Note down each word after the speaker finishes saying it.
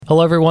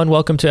Hello, everyone.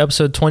 Welcome to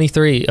episode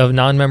 23 of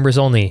Non-Members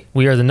Only.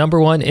 We are the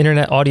 #1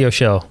 internet audio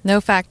show.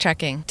 No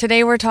fact-checking.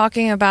 Today we're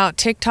talking about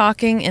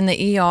TikToking in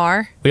the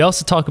ER. We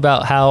also talk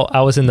about how I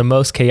was in the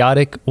most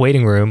chaotic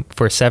waiting room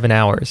for 7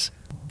 hours.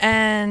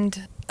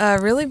 And a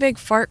really big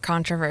fart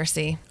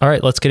controversy. All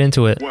right, let's get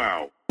into it.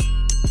 Wow.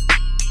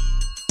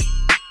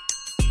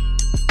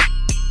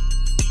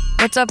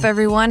 What's up,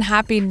 everyone?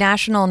 Happy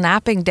National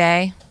Napping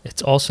Day.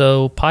 It's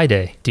also Pi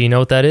Day. Do you know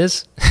what that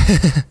is?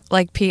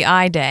 Like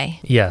PI Day.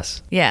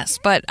 Yes. Yes,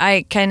 but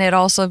can it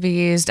also be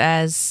used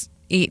as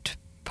Eat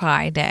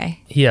Pie Day?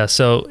 Yeah,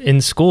 so in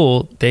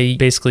school, they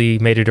basically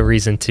made it a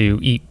reason to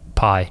eat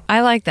pie.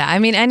 I like that. I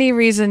mean, any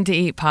reason to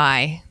eat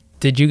pie.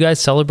 Did you guys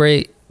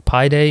celebrate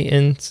Pi Day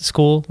in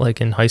school,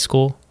 like in high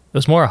school? It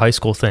was more a high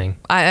school thing.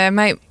 I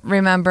might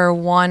remember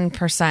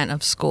 1%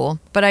 of school,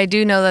 but I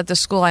do know that the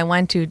school I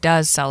went to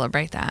does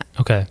celebrate that.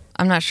 Okay.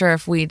 I'm not sure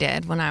if we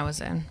did when I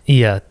was in.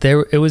 Yeah,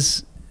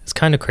 it's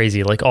kind of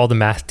crazy. Like all the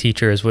math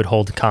teachers would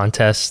hold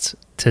contests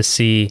to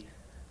see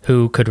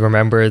who could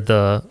remember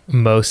the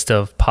most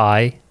of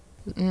pi.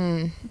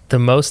 The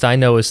most I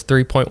know is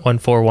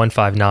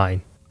 3.14159.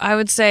 I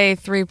would say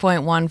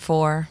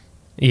 3.14.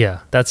 Yeah,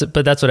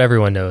 but that's what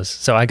everyone knows.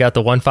 So I got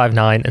the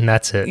 159 and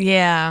that's it.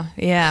 Yeah.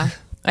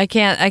 I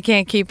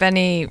can't keep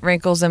any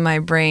wrinkles in my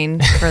brain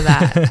for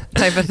that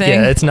type of thing.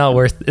 Yeah, it's not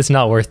worth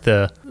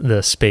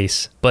the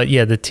space. But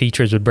yeah, the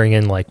teachers would bring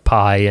in like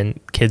pie and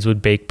kids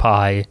would bake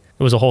pie.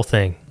 It was a whole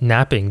thing.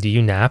 Napping. Do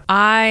you nap?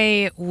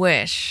 I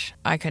wish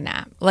I could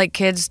nap. Like,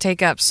 kids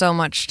take up so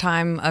much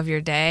time of your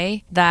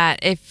day that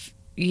if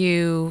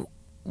you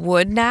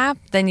would nap,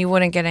 then you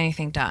wouldn't get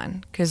anything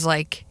done. Because,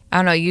 like, I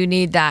don't know, you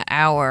need that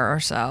hour or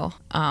so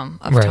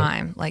of Right.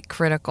 time, like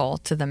critical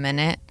to the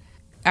minute.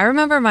 I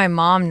remember my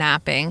mom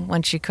napping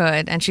when she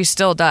could, and she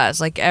still does,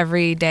 like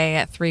every day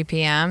at 3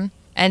 p.m.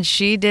 And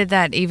she did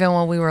that even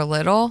when we were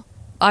little.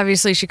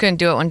 Obviously, she couldn't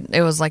do it when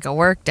it was like a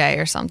work day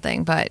or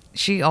something, but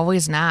she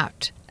always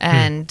napped.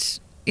 And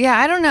yeah,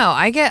 I don't know.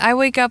 I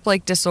wake up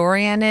like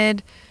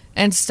disoriented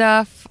and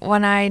stuff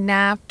when I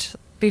napped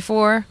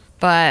before,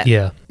 but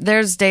Yeah.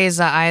 there's days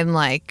that I'm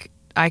like,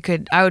 I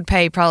would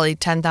pay probably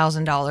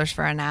 $10,000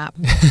 for a nap.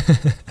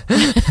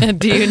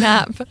 Do you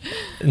nap?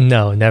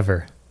 No,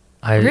 never.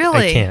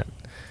 Really? I can't.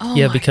 Oh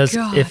Yeah, my because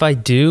God. if I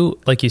do,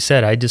 like you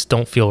said, I just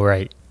don't feel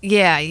right.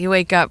 Yeah, you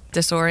wake up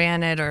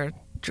disoriented or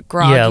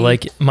groggy. Yeah,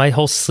 like my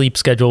whole sleep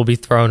schedule will be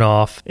thrown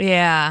off.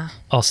 Yeah.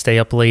 I'll stay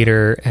up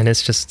later and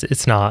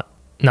it's not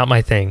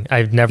my thing.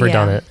 I've never Yeah.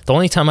 done it. The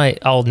only time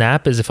I'll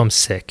nap is if I'm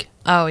sick.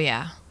 Oh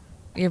yeah.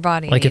 Your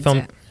body Like needs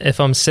it. if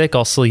I'm sick,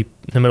 I'll sleep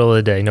in the middle of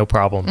the day, no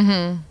problem.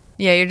 Mm-hmm.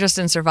 Yeah, you're just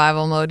in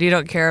survival mode. You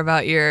don't care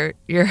about your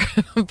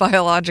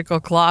biological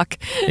clock.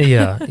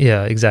 Yeah,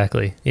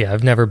 exactly. Yeah,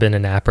 I've never been a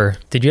napper.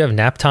 Did you have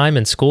nap time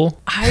in school?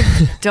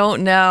 I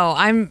don't know.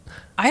 I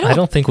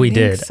don't think we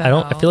did. so.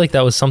 I feel like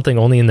that was something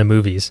only in the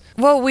movies.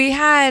 Well,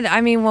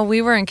 when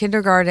we were in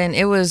kindergarten,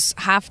 it was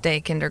half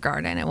day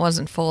kindergarten. It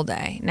wasn't full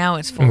day. Now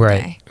it's full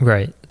day.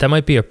 Right. That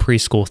might be a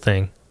preschool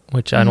thing,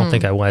 which I don't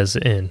think I was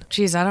in.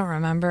 Jeez, I don't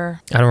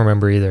remember. I don't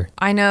remember either.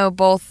 I know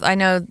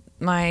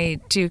my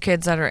two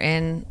kids that are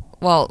in,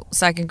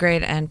 second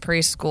grade and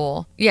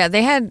preschool. Yeah,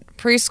 they had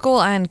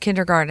preschool and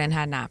kindergarten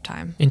had nap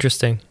time.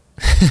 Interesting.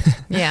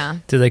 Yeah.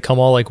 Do they come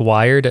all like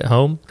wired at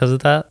home because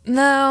of that?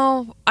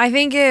 No, I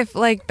think if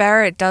like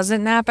Barrett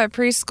doesn't nap at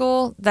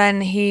preschool,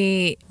 then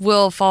he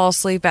will fall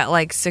asleep at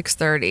like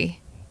 6:30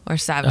 or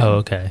 7. Oh,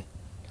 okay.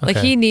 Like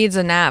he needs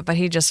a nap, but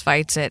he just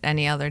fights it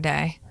any other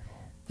day.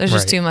 There's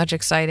just Right. too much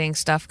exciting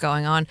stuff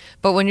going on.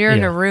 But when you're in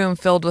Yeah. a room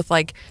filled with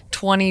like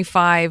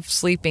 25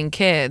 sleeping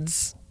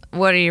kids,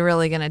 what are you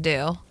really going to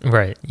do?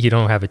 Right. You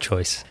don't have a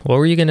choice. What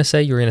were you going to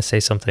say? You were going to say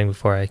something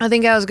before I... I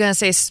think I was going to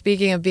say,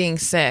 speaking of being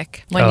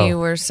sick, when Oh. you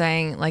were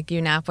saying like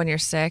you nap when you're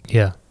sick.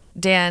 Yeah.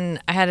 I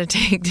had to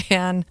take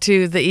Dan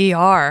to the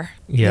ER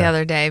the Yeah.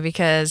 other day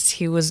because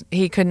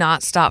he could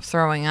not stop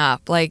throwing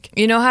up. Like,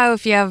 you know how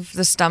if you have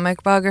the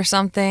stomach bug or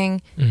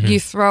something, you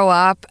throw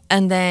up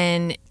and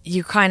then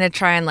you kind of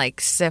try and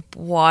like sip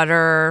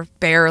water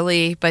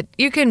barely, but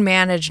you can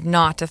manage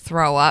not to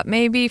throw up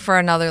maybe for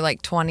another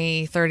like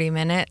 20, 30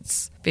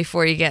 minutes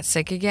before you get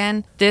sick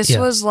again. This Yeah.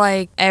 was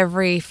like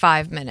every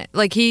 5 minutes.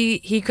 Like he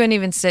couldn't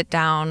even sit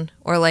down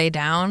or lay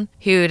down.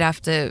 He would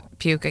have to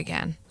puke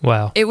again.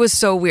 Wow. It was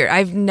so weird.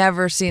 I've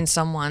never seen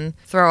someone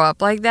throw up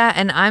like that.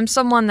 And I'm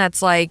someone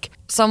that's like,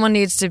 someone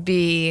needs to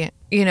be,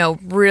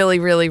 really,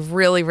 really,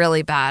 really,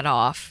 really bad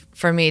off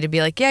for me to be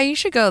like, yeah, you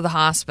should go to the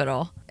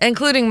hospital,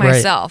 including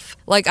myself.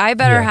 Like, I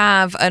better Yeah.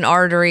 have an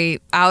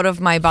artery out of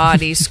my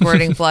body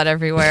squirting blood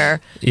everywhere.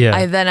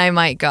 Yeah. Then I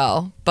might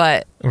go.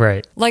 But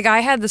Right. like,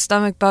 I had the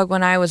stomach bug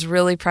when I was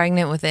really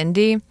pregnant with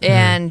Indy,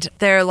 and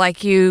they're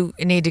like, you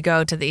need to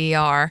go to the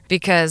ER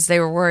because they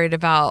were worried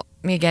about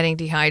me getting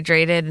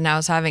dehydrated and I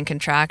was having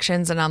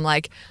contractions. And I'm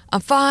like, I'm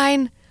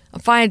fine.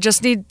 I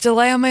just need to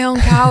lay on my own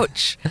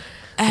couch.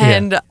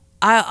 And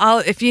I'll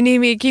if you need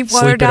me to keep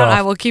water Sleep it down, off.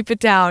 I will keep it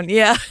down.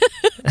 Yeah.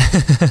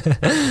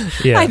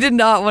 Yeah. I did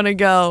not want to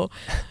go.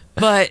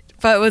 But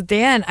with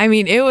Dan, I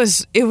mean, it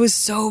was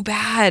so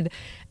bad.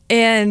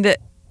 And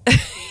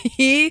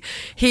he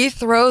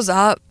throws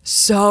up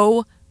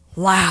so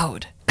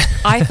loud.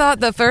 I thought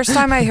the first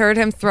time I heard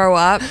him throw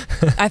up,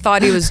 I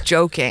thought he was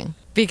joking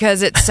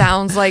because it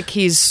sounds like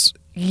he's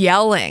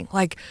yelling,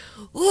 like,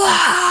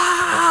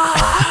 "Wah!"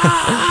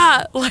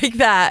 like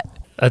that.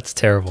 That's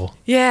terrible.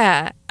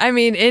 Yeah. I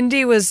mean,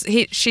 Indy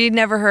she'd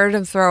never heard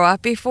him throw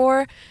up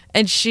before.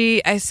 And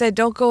I said,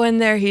 don't go in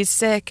there. He's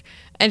sick.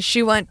 And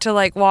she went to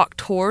like walk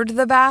toward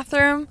the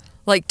bathroom,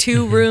 like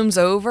 2 rooms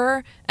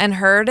over, and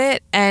heard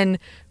it and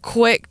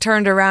quick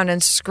turned around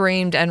and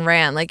screamed and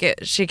ran.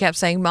 She kept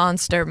saying,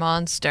 monster,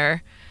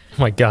 monster. Oh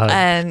my God.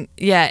 And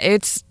yeah,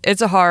 it's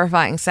a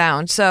horrifying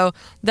sound. So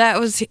that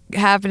was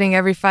happening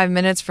every 5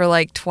 minutes for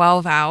like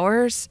 12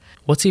 hours.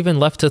 What's even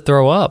left to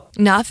throw up?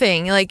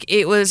 Nothing. Like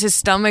it was his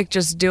stomach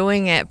just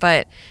doing it,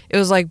 but it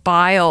was like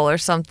bile or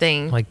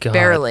something. My God.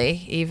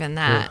 Barely even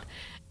that. Ugh.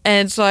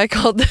 And so I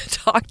called the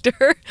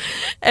doctor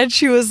and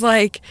she was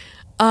like,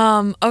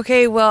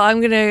 okay, well, I'm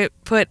going to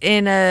put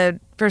in a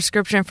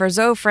prescription for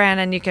Zofran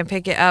and you can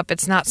pick it up.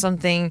 It's not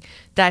something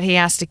that he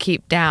has to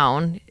keep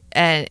down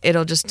and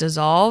it'll just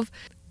dissolve.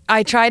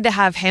 I tried to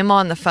have him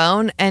on the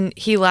phone and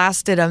he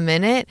lasted a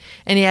minute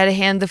and he had to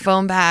hand the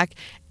phone back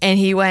and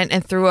he went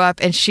and threw up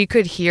and she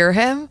could hear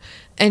him.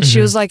 And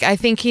she was like, I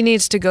think he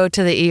needs to go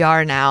to the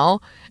ER now.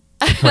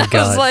 Oh my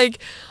God.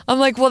 I'm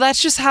like, well,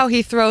 that's just how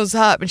he throws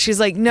up. And she's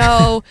like,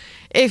 no,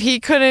 if he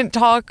couldn't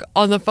talk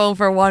on the phone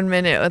for 1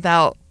 minute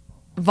without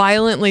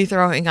violently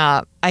throwing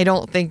up, I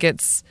don't think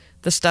it's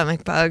the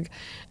stomach bug.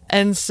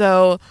 And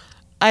so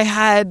I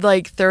had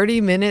like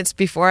 30 minutes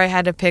before I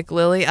had to pick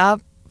Lily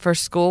up for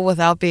school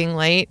without being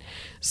late.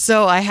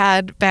 So I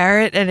had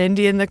Barrett and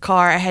Indy in the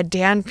car. I had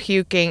Dan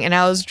puking and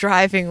I was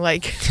driving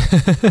like,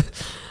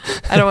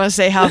 I don't want to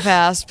say how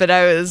fast, but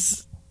I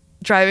was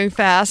driving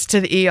fast to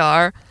the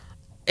ER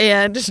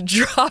and just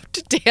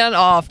dropped Dan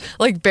off,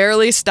 like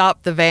barely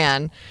stopped the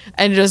van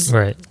and just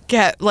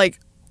kept like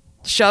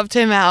shoved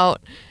him out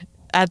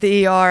at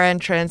the ER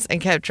entrance and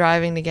kept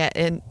driving to get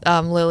in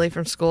Lily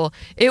from school.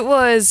 It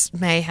was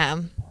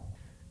mayhem.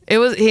 It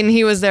was, and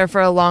he was there for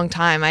a long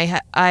time.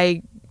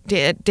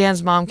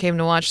 Dan's mom came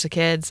to watch the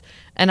kids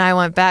and I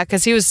went back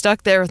because he was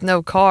stuck there with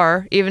no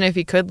car. Even if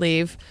he could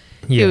leave,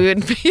 he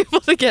wouldn't be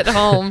able to get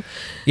home.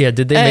 Yeah.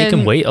 Did they make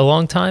him wait a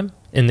long time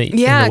in the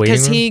waiting room?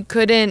 Because he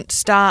couldn't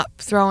stop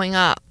throwing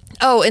up.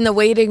 Oh, in the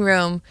waiting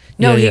room.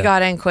 No, he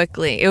got in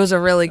quickly. It was a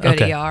really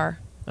good ER.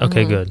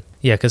 Okay, good.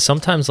 Yeah, because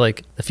sometimes,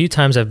 like, a few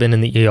times I've been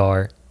in the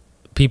ER,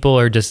 people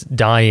are just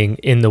dying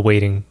in the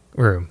waiting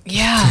room.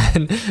 Yeah.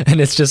 and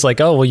it's just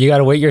like, oh, well, you got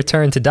to wait your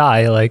turn to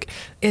die. Like,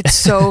 it's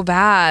so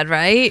bad,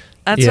 right?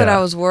 That's what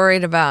I was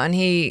worried about. And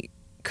he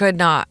could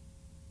not.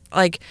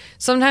 Like,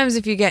 sometimes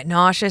if you get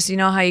nauseous, you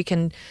know how you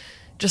can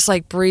just,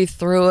 like, breathe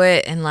through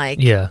it and, like,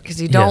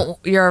 because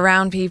you're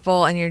around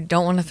people and you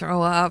don't want to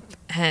throw up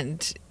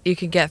and you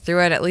can get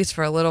through it at least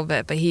for a little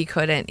bit, but he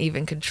couldn't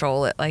even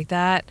control it like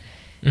that.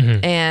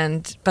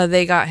 But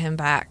they got him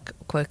back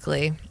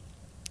quickly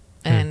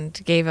and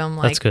gave him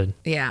like, that's good.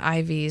 Yeah,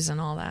 IVs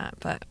and all that.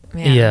 But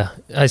man. Yeah,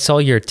 I saw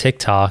your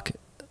TikTok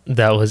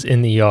that was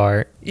in the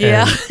ER.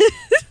 Yeah.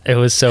 It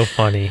was so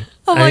funny.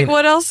 I'm like,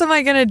 what else am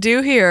I going to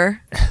do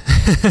here?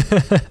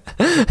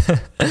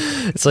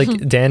 It's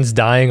like Dan's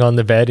dying on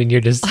the bed and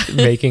you're just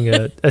making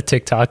a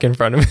TikTok in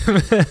front of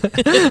him.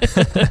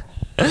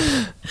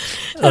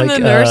 And the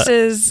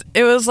nurses,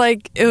 it was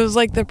like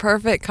the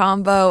perfect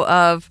combo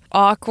of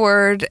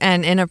awkward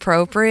and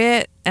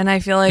inappropriate. And I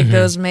feel like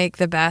those make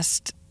the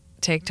best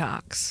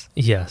TikToks.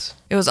 Yes.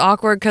 It was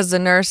awkward because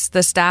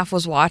the staff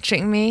was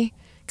watching me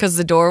because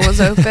the door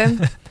was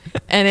open.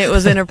 And it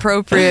was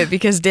inappropriate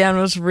because Dan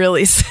was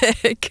really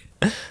sick.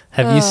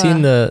 Have you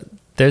seen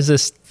there's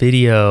this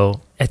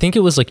video, I think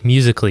it was like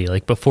Musical.ly,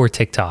 like before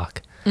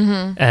TikTok.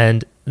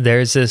 And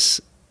there's this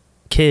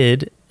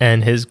kid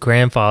and his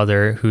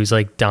grandfather who's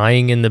like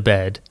dying in the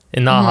bed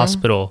in the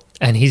hospital,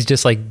 and he's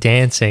just like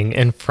dancing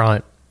in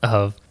front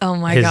of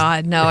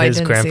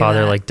his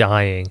grandfather like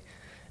dying,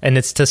 and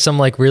it's to some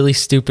like really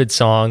stupid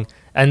song,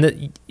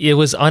 and it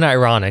was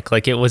unironic,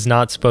 like it was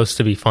not supposed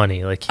to be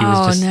funny, like he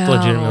was just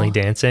legitimately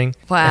dancing.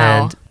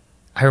 Wow. And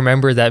I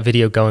remember that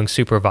video going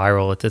super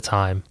viral at the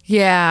time.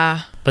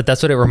 Yeah. But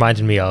that's what it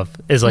reminded me of,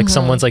 is like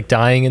someone's like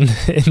dying in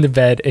the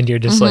bed and you're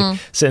just like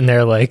sitting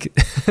there like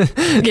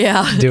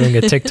doing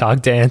a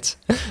TikTok dance.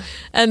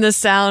 And the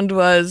sound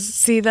was,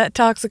 see that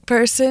toxic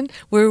person?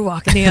 We're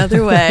walking the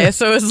other way.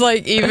 So it was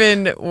like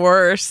even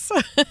worse.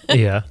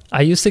 Yeah.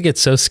 I used to get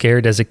so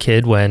scared as a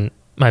kid when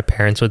my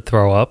parents would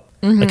throw up.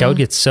 Like I would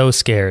get so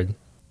scared.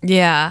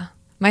 Yeah.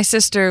 My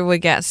sister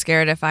would get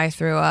scared if I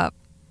threw up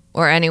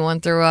or anyone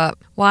threw up.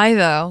 Why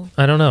though?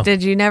 I don't know.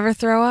 Did you never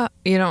throw up?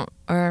 You don't,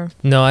 or?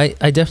 No, I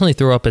definitely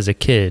threw up as a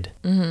kid.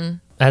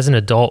 As an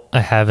adult, I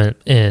haven't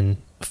in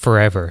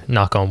forever,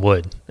 knock on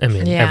wood. I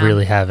mean, I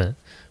really haven't.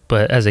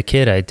 But as a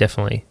kid, I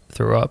definitely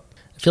threw up.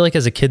 I feel like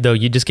as a kid though,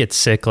 you just get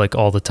sick like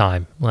all the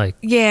time. Like,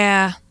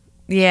 yeah,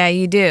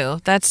 you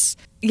do.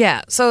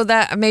 So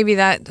that maybe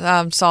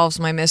that solves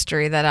my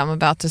mystery that I'm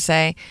about to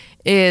say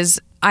is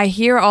I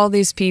hear all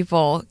these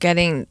people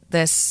getting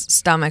this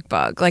stomach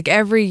bug. Like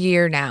every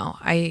year now,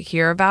 I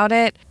hear about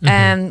it.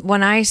 And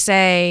when I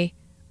say,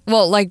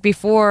 well, like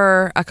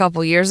before a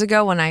couple years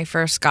ago when I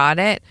first got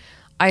it,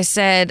 I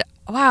said,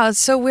 wow, it's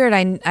so weird.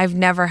 I've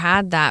never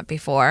had that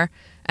before.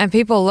 And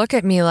people look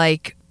at me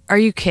like, are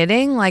you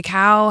kidding? Like,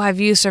 how have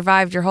you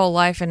survived your whole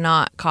life and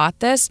not caught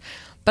this?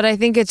 But I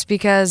think it's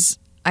because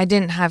I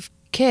didn't have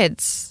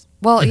kids.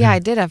 Well, yeah, I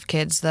did have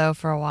kids though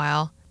for a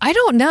while. I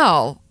don't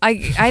know. I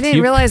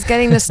didn't realize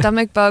getting the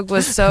stomach bug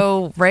was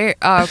so rare,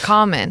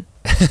 common.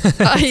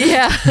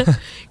 Yeah,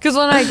 because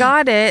when I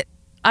got it,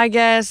 I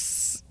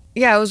guess,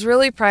 yeah, I was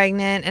really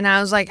pregnant, and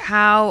I was like,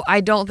 how? I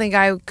don't think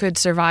I could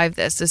survive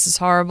this. This is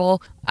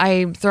horrible.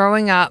 I'm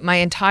throwing up. My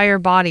entire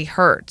body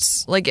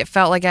hurts. Like it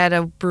felt like I had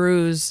a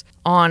bruise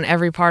on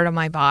every part of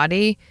my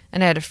body,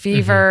 and I had a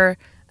fever,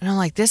 and I'm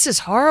like, this is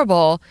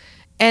horrible.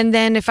 And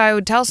then if I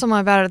would tell someone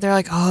about it, they're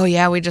like, oh,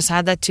 yeah, we just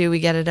had that too. We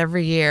get it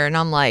every year. And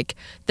I'm like,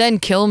 then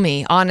kill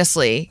me,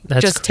 honestly.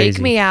 That's just crazy.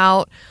 take me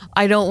out.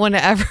 I don't want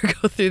to ever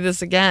go through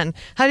this again.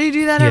 How do you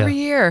do that every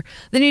year?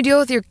 Then you deal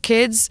with your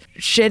kids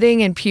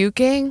shitting and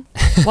puking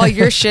while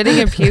you're shitting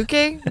and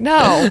puking?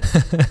 No.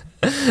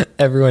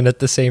 Everyone at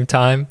the same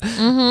time.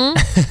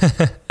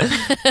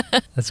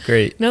 That's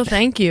great. No,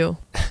 thank you.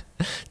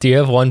 Do you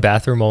have one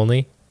bathroom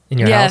only in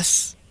your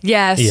house?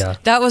 Yes. Yeah.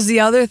 That was the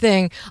other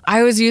thing.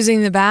 I was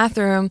using the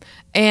bathroom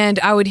and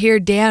I would hear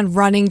Dan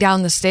running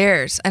down the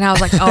stairs. And I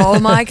was like, oh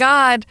my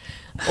God.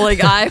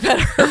 Like, I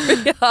better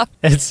hurry up.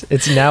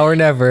 It's now or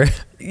never.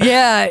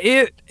 Yeah,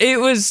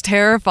 it was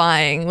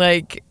terrifying.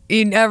 Like,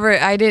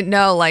 I didn't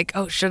know, like,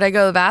 oh, should I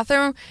go to the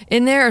bathroom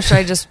in there or should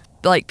I just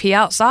like pee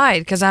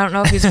outside? Because I don't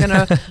know if he's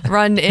gonna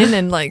run in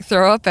and like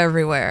throw up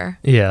everywhere.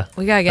 Yeah.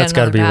 We gotta get That's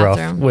gotta another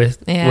be bathroom.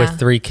 rough with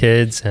 3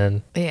 kids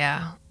and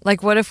yeah.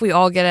 Like, what if we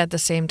all get it at the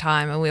same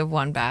time and we have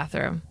one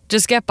bathroom?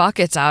 Just get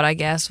buckets out, I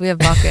guess. We have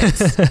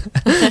buckets.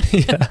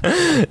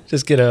 yeah.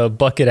 Just get a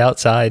bucket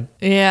outside.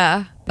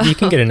 Yeah. You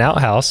can get an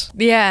outhouse.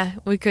 Yeah,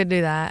 we could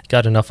do that.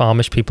 Got enough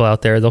Amish people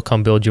out there. They'll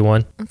come build you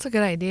one. That's a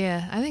good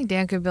idea. I think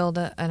Dan could build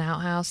an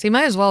outhouse. He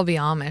might as well be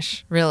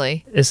Amish,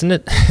 really. Isn't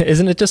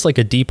it just like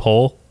a deep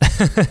hole?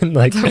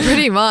 Like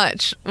pretty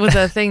much with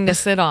a thing to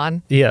sit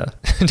on. Yeah.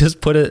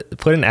 Just put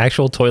an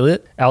actual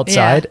toilet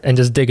outside and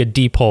just dig a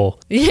deep hole.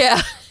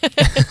 Yeah.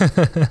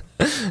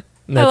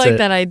 I like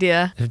that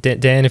idea.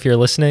 Dan, if you're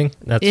listening,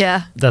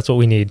 that's what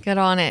we need. Get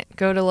on it.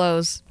 Go to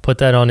Lowe's. Put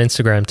that on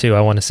Instagram too.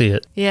 I want to see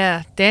it.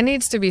 Yeah. Dan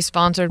needs to be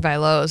sponsored by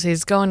Lowe's.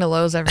 He's going to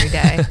Lowe's every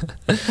day.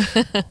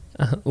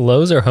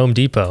 Lowe's or Home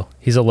Depot?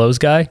 He's a Lowe's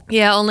guy?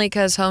 Yeah, only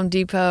because Home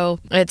Depot,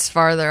 it's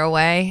farther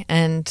away,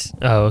 and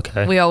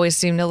we always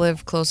seem to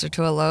live closer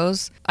to a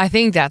Lowe's. I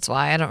think that's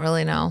why. I don't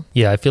really know.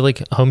 Yeah, I feel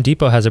like Home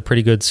Depot has a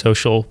pretty good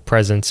social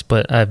presence,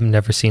 but I've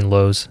never seen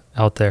Lowe's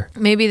out there.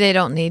 Maybe they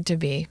don't need to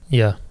be.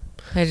 Yeah.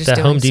 They're just that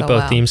doing Home so Depot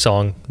well. theme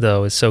song,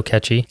 though, is so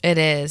catchy. It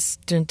is.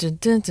 Dun, dun,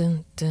 dun,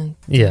 dun, dun.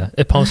 Yeah,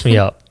 it pumps me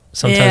up.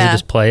 Sometimes I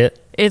just play it.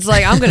 It's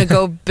like, I'm going to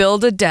go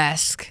build a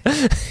desk.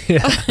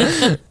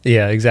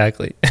 Yeah,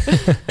 exactly.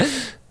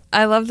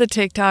 I love the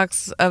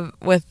TikToks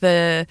with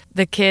the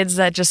kids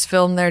that just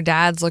film their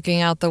dads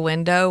looking out the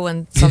window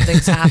when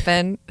something's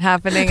happening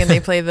and they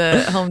play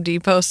the Home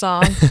Depot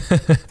song.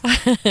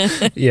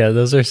 Yeah,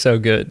 those are so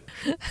good.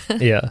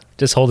 Yeah,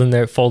 just folding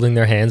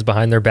their hands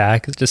behind their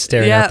back, just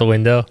staring out the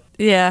window.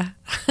 Yeah.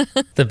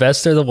 The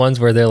best are the ones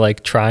where they're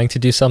like trying to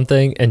do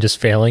something and just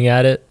failing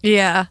at it.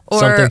 Yeah.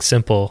 Something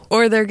simple.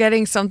 Or they're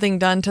getting something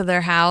done to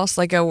their house,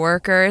 like a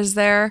worker is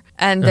there,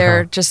 and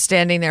they're just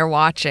standing there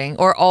watching.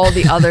 Or all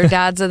the other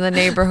dads in the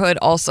neighborhood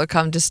also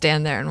come to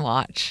stand there and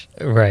watch.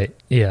 Right.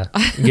 Yeah.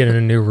 Getting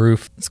a new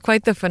roof. It's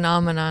quite the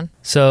phenomenon.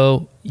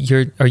 So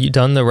are you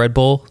done the Red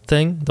Bull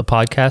thing, the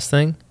podcast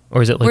thing?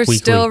 Or is it like We're weekly?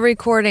 still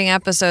recording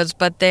episodes,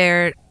 but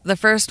the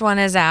first one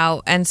is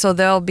out, and so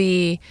they'll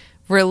be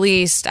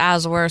released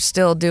as we're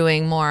still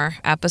doing more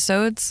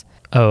episodes.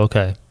 Oh,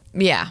 okay.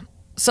 Yeah.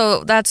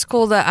 So that's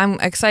cool that I'm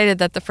excited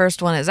that the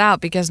first one is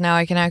out, because now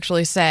I can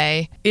actually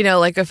say,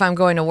 like if I'm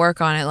going to work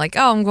on it, like,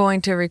 oh, I'm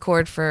going to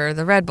record for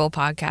the Red Bull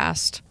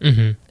podcast.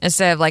 Mm-hmm.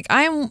 Instead of like,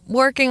 I'm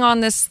working on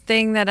this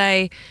thing that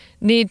I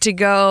need to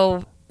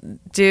go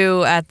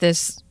do at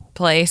this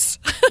place.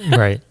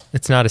 Right.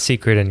 It's not a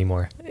secret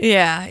anymore.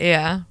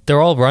 Yeah. They're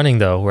all running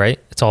though, right?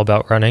 It's all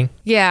about running.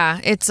 Yeah.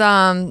 It's,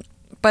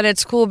 but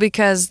it's cool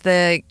because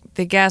the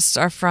guests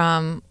are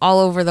from all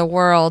over the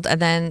world.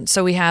 And then,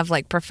 so we have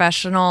like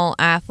professional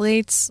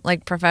athletes,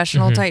 like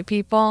professional type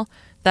people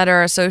that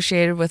are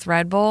associated with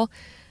Red Bull.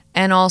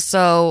 And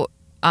also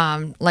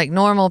like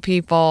normal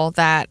people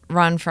that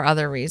run for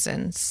other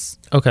reasons.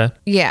 Okay.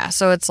 Yeah.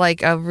 So it's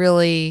like a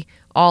really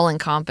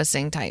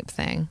all-encompassing type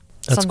thing.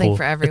 That's something cool.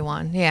 for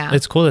everyone. Yeah.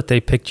 It's cool that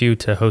they picked you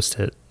to host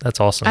it.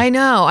 That's awesome. I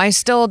know. I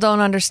still don't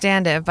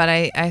understand it, but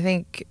I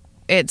think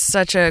it's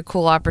such a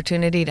cool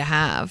opportunity to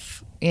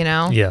have,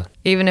 Yeah.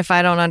 Even if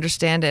I don't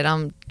understand it,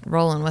 I'm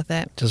rolling with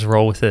it. Just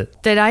roll with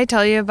it. Did I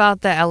tell you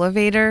about the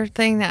elevator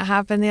thing that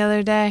happened the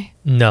other day?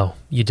 No,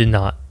 you did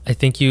not. I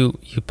think you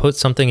put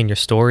something in your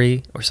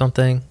story or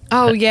something.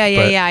 Oh,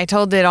 yeah. I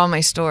told it all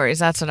my stories.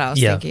 That's what I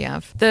was Yeah. thinking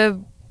of. The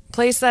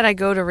place that I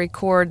go to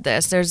record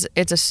this,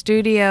 it's a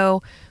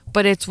studio,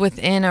 but it's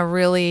within a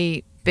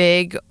really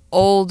big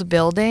old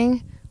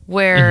building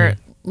where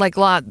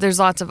there's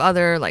lots of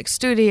other like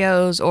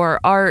studios or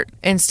art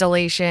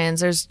installations.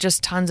 There's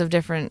just tons of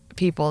different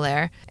people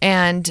there.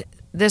 And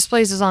this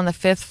place is on the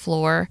 5th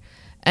floor.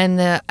 And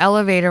the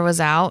elevator was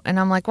out, and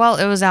I'm like, well,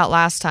 it was out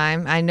last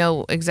time. I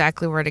know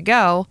exactly where to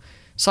go.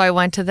 So I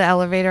went to the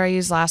elevator I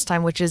used last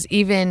time, which is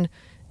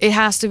it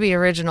has to be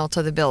original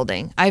to the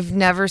building. I've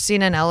never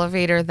seen an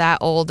elevator that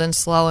old and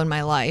slow in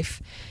my life.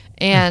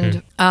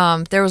 And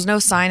there was no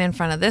sign in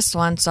front of this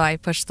one, so I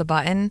pushed the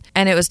button,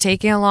 and it was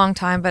taking a long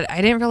time, but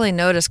I didn't really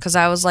notice because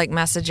I was like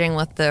messaging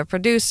with the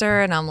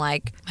producer, and I'm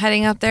like,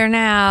 heading up there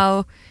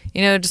now,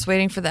 just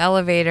waiting for the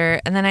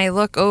elevator. And then I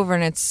look over,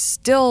 and it's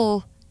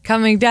still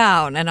coming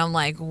down, and I'm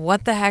like,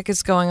 what the heck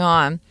is going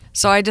on?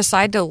 So I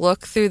decide to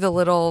look through the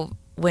little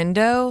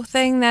window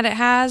thing that it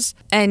has,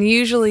 and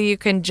usually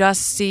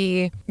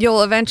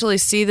you'll eventually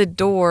see the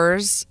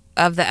doors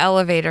of the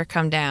elevator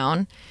come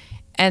down,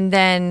 and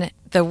then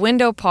the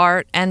window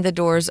part and the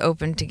doors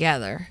open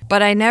together.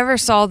 But I never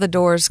saw the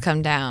doors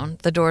come down,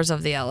 the doors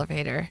of the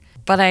elevator.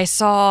 But I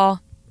saw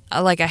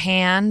like a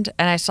hand,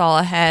 and I saw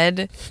a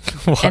head,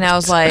 and I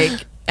was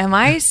like, am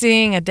I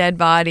seeing a dead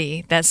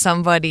body that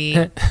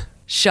somebody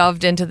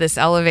shoved into this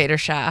elevator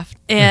shaft?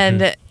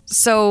 And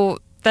so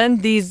then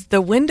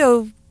the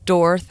window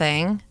door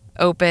thing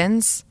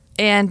opens,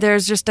 and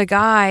there's just a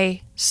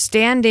guy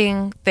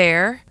standing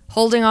there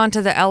holding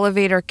onto the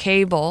elevator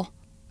cable,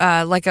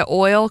 like an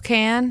oil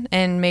can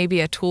and maybe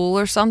a tool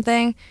or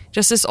something.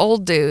 Just this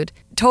old dude,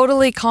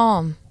 totally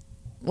calm.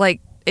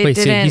 Like Wait,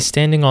 so he's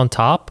standing on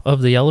top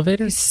of the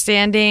elevator? He's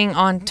standing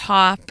on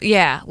top,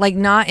 yeah, like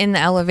not in the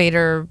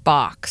elevator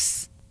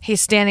box. He's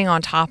standing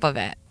on top of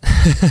it.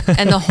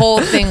 And the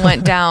whole thing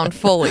went down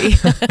fully.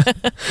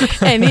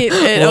 And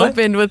it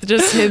opened with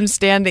just him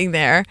standing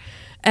there.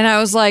 And I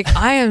was like,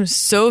 I am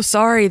so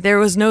sorry. There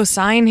was no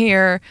sign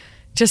here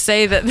to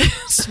say that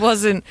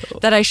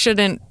that I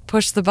shouldn't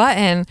push the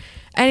button.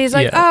 And he's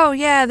like, oh,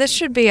 yeah, this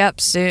should be up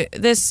soon.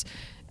 This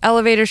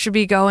elevator should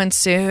be going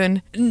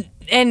soon.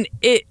 And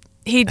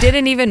he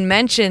didn't even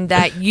mention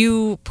that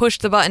you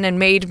pushed the button and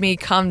made me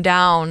come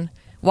down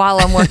while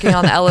I'm working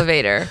on the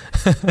elevator.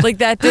 Like,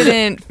 that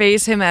didn't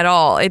faze him at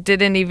all. It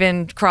didn't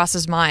even cross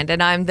his mind.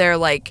 And I'm there,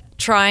 like,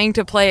 trying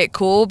to play it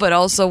cool, but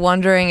also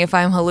wondering if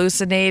I'm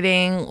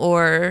hallucinating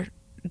or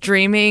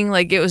dreaming.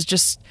 Like, it was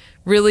just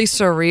really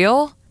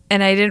surreal,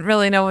 and I didn't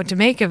really know what to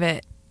make of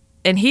it.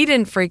 And he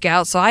didn't freak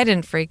out, so I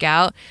didn't freak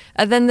out.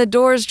 And then the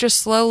doors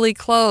just slowly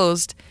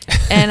closed,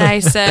 and I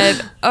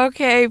said,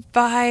 okay,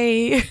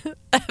 bye.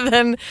 And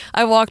then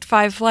I walked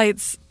 5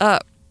 flights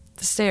up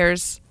the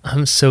stairs.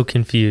 I'm so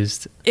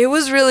confused. It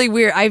was really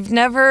weird. I've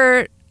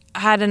never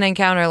had an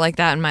encounter like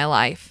that in my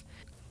life.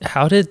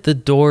 How did the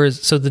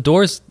doors... So the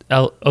doors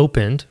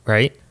opened,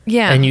 right?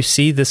 Yeah. And you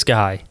see this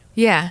guy.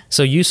 Yeah.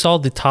 So you saw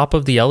the top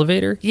of the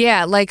elevator?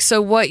 Yeah, like,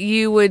 so what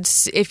you would...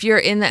 If you're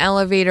in the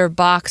elevator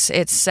box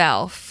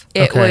itself,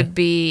 it would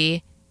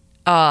be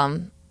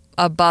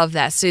above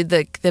that. So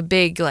the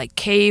big, like,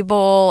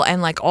 cable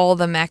and, like, all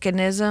the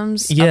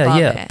mechanisms above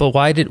it. But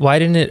why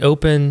didn't it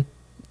open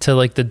to,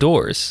 like, the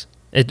doors?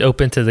 It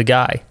opened to the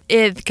guy.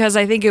 Because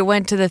I think it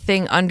went to the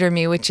thing under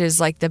me, which is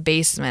like the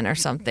basement or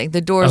something.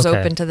 The doors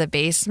open to the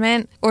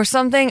basement or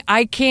something.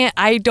 I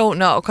don't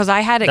know, because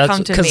I had it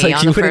come to me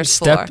on the first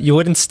floor. You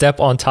wouldn't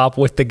step on top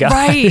with the guy.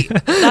 Right.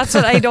 That's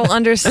what I don't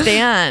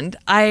understand.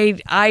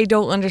 I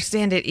don't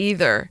understand it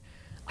either.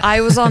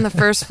 I was on the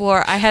first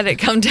floor. I had it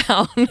come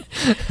down,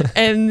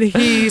 and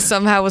he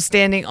somehow was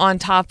standing on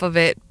top of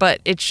it,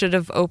 but it should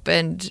have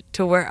opened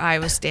to where I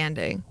was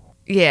standing.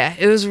 Yeah,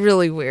 it was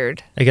really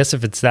weird. I guess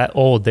if it's that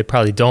old, they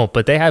probably don't,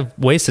 but they have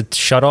ways to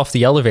shut off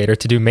the elevator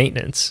to do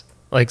maintenance.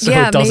 Like, so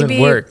it doesn't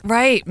work.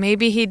 Right.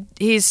 Maybe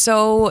he's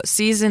so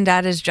seasoned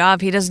at his job,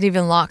 he doesn't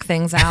even lock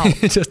things out.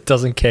 He just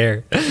doesn't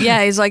care.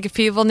 Yeah, he's like, if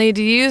people need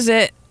to use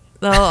it,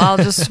 I'll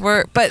just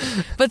work. But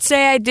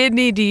say I did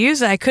need to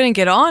use it, I couldn't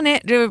get on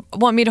it. Do you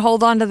want me to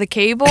hold on to the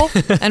cable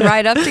and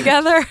ride up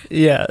together?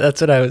 Yeah,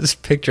 that's what I was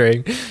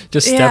picturing.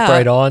 Just step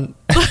right on.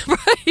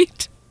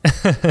 Right.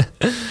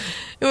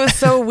 It was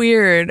so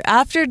weird.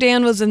 After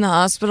Dan was in the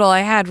hospital, I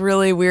had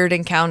really weird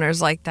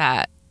encounters like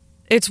that.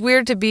 It's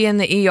weird to be in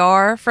the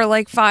ER for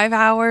like 5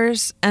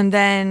 hours, and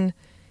then,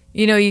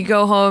 you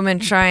go home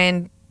and try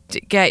and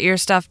get your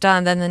stuff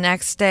done. Then the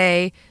next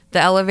day,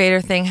 the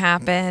elevator thing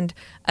happened.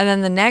 And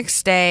then the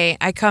next day,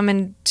 I come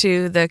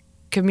into the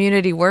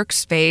community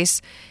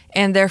workspace,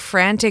 and they're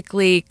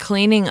frantically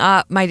cleaning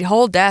up. My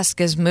whole desk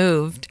is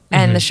moved,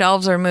 and the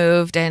shelves are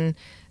moved, and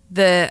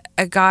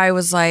a guy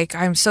was like,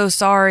 I'm so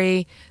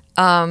sorry.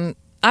 I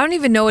don't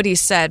even know what he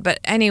said, but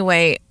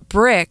anyway,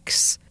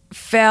 bricks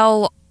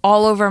fell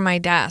all over my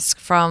desk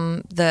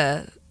from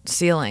the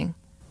ceiling.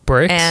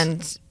 Bricks?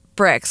 And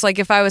bricks. Like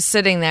if I was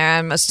sitting there,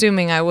 I'm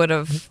assuming I would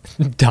have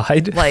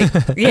Died? like,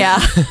 yeah.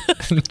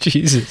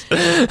 Jesus.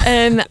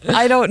 And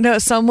I don't know,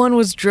 someone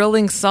was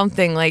drilling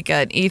something like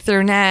an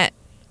Ethernet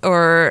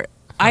or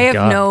I have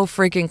God. no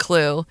freaking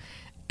clue.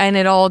 And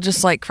it all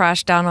just like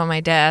crashed down on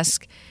my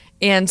desk.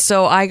 And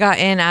so I got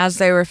in as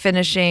they were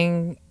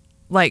finishing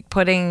like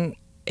putting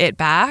it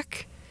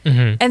back.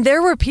 Mm-hmm. And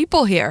there were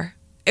people here.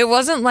 It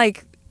wasn't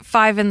like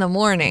 5 a.m.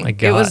 My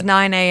God. It was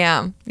 9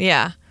 a.m.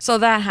 Yeah. So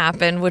that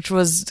happened, which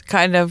was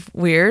kind of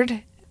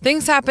weird.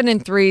 Things happen in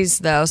threes,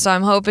 though. So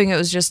I'm hoping it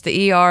was just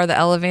the ER, the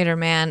elevator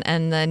man,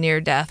 and the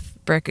near-death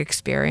brick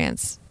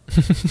experience.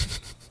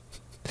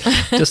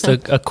 Just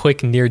a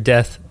quick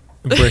near-death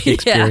brick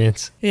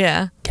experience.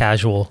 Yeah.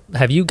 Casual.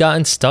 Have you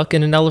gotten stuck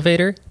in an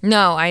elevator?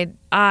 No,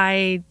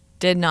 I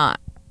did not.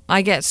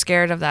 I get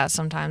scared of that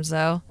sometimes,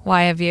 though.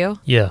 Why have you?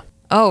 Yeah.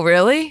 Oh,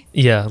 really?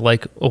 Yeah,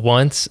 like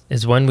once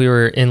is when we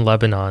were in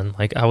Lebanon.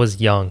 Like I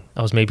was young.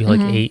 I was maybe like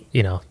 8.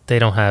 You know, they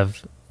don't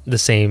have the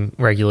same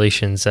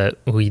regulations that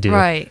we do.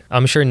 Right.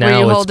 I'm sure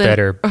now it's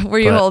better. Were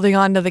you holding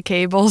on to the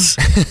cables?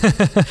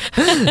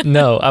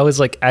 No, I was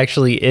like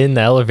actually in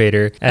the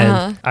elevator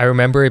and I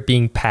remember it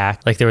being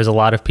packed. Like there was a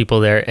lot of people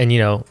there and you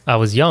know, I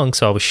was young,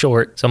 so I was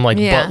short. So I'm like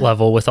butt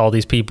level with all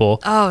these people.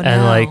 Oh,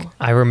 and no. like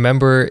I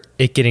remember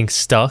it getting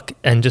stuck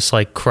and just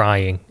like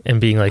crying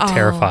and being like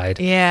terrified.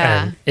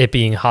 Yeah. And it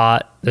being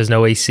hot. There's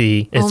no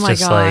AC. It's oh my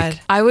just God. like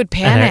I would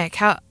panic.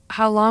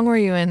 How long were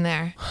you in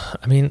there?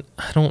 I mean,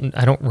 I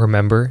don't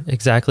remember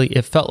exactly.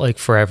 It felt like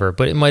forever,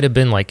 but it might have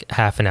been like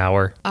half an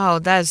hour. Oh,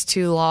 that's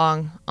too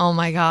long. Oh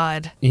my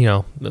God. You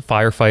know, the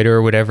firefighter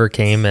or whatever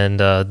came and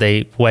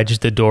they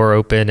wedged the door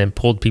open and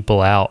pulled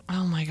people out.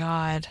 Oh my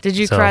God. Did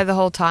you cry the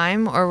whole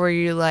time or were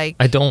you like...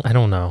 I don't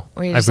know.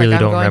 Were you I just really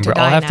like, I'm don't going to remember.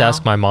 die I'll have to now?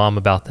 ask my mom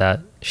about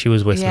that. She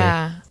was with me.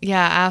 Yeah,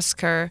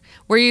 ask her.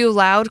 Were you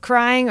loud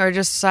crying or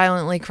just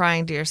silently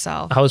crying to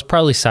yourself? I was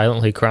probably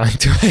silently crying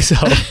to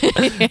myself.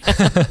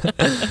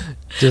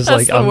 Just That's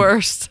like the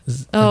worst.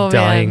 I'm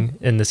dying Man.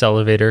 in this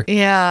elevator.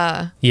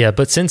 Yeah. Yeah,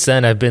 but since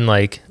then I've been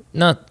like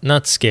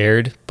not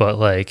scared, but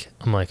like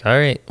I'm like, all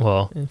right,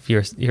 well, if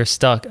you're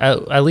stuck,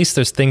 at least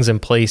there's things in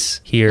place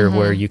here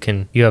where you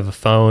have a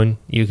phone,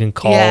 you can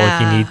call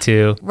if you need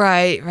to.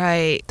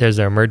 Right. There's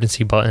the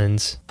emergency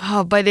buttons.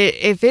 Oh, but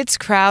if it's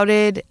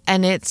crowded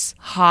and it's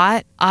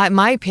hot,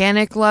 my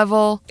panic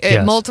level,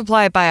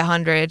 multiply it by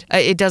 100.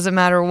 It doesn't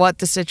matter what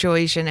the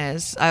situation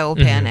is. I will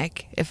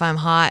panic if I'm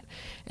hot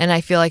and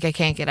I feel like I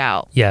can't get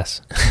out.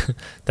 Yes.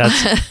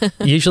 That's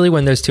usually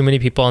when there's too many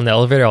people on the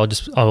elevator,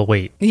 I'll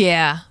wait.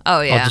 Yeah.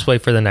 Oh, yeah. I'll just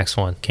wait for the next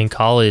one. In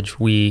college,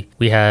 we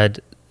had,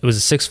 it was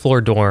a 6th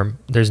floor dorm.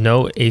 There's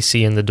no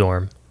AC in the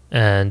dorm.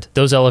 And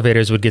those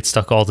elevators would get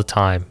stuck all the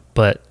time,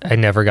 but I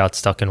never got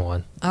stuck in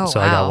one. Oh, so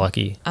wow. I got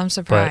lucky. I'm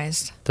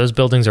surprised. But those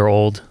buildings are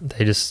old.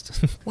 They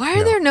just... Why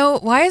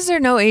is there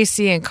no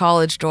AC in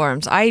college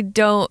dorms?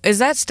 Is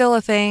that still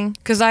a thing?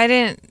 Because I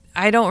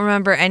don't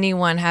remember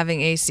anyone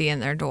having AC in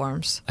their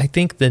dorms. I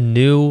think the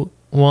new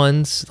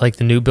ones, like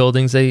the new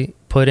buildings they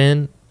put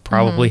in,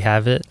 probably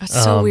have it.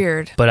 That's so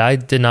weird. But I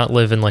did not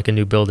live in like a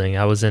new building.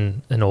 I was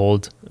in an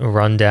old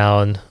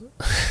rundown...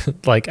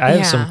 like I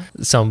have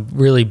some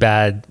really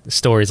bad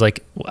stories.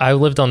 Like I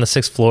lived on the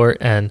 6th floor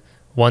and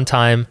one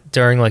time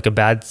during like a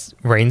bad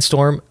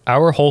rainstorm,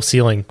 our whole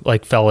ceiling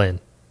like fell in.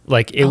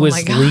 Like it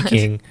was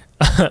leaking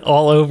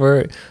all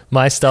over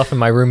my stuff and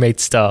my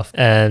roommate's stuff.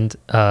 And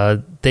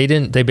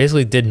they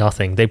basically did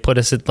nothing. They put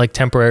us like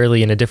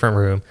temporarily in a different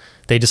room.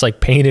 They just like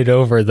painted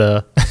over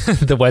the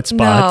the wet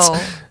spots. No.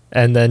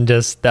 And then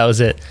just that was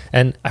it.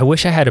 And I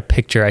wish I had a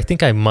picture. I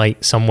think I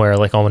might somewhere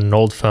like on an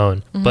old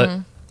phone.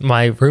 But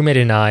my roommate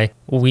and I,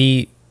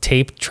 we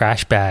taped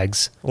trash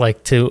bags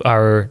like to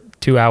our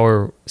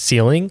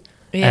ceiling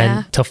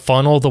and to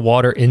funnel the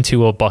water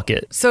into a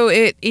bucket. So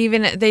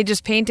they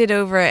just painted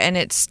over it and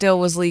it still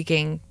was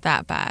leaking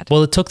that bad.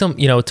 Well, it took them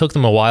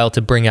a while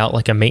to bring out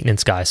like a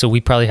maintenance guy. So we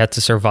probably had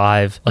to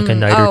survive like a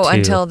night or two.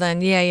 Until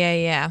then.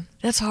 Yeah.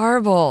 That's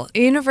horrible.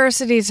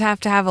 Universities have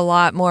to have a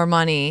lot more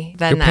money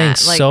than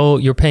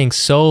You're paying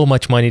so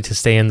much money to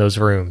stay in those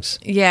rooms.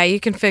 Yeah,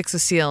 you can fix a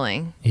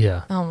ceiling.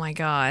 Yeah. Oh my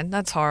God,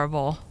 that's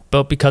horrible.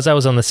 But because I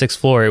was on the 6th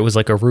floor, it was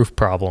like a roof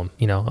problem.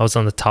 You know, I was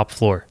on the top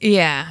floor.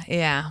 Yeah.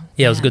 Yeah,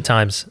 it was good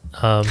times.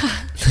 I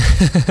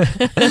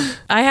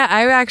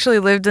actually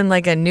lived in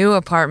like a new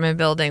apartment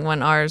building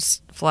when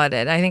ours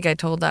flooded. I think I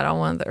told that on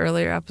one of the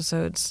earlier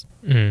episodes.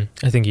 I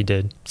think you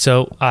did.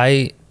 So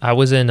I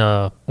was in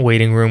a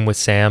waiting room with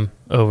Sam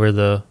over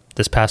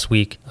this past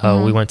week.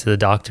 We went to the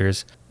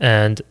doctor's,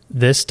 and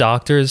this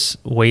doctor's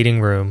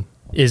waiting room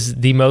is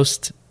the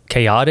most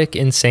chaotic,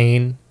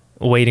 insane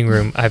waiting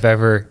room I've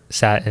ever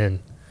sat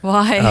in.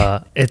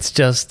 Why? It's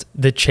just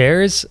the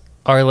chairs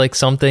are like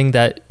something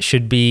that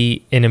should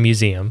be in a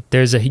museum.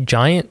 There's a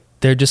giant,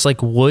 they're just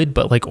like wood,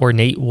 but like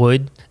ornate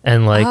wood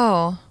and like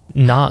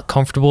not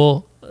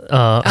comfortable.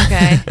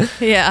 Okay.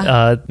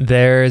 Yeah.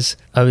 There's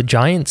a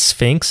giant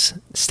Sphinx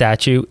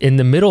statue in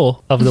the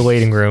middle of the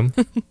waiting room.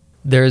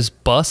 There's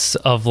busts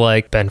of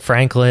like Ben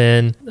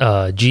Franklin,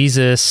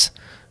 Jesus,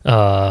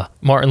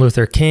 Martin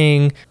Luther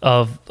King,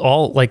 of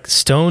all like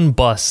stone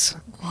busts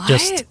What?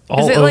 just all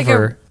Is it over. like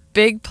a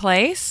big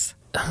place?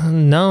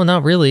 No,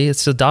 not really.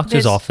 It's a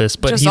doctor's office,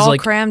 but just he's all like,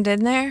 crammed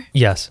in there?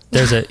 yes,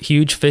 there's a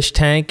huge fish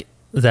tank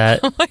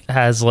that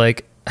has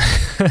like,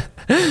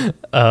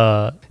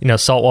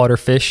 saltwater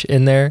fish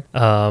in there.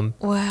 Wow.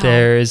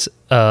 There's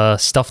a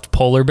stuffed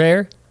polar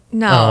bear.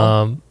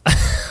 No.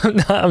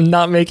 I'm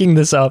not making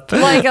this up.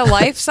 Like a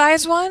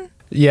life-size one?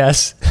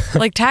 Yes.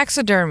 Like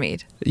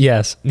taxidermied?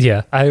 Yes.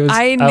 Yeah.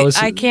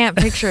 I can't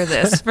picture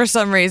this for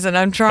some reason.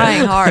 I'm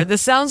trying hard.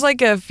 This sounds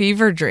like a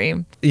fever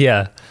dream.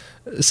 Yeah.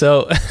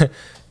 So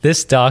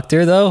this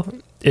doctor though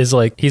is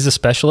like, he's a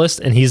specialist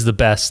and he's the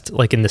best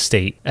like in the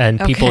state, and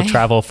people Okay.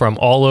 travel from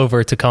all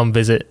over to come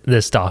visit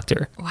this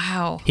doctor.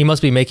 Wow. He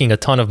must be making a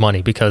ton of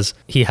money because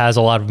he has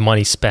a lot of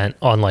money spent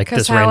on like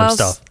this random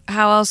stuff.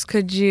 How else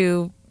could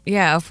you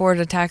afford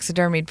a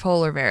taxidermied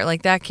polar bear?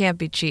 Like that can't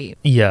be cheap.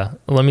 Yeah.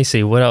 Let me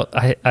see what else.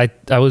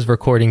 I was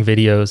recording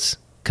videos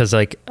because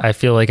like I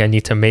feel like I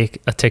need to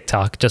make a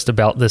TikTok just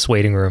about this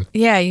waiting room.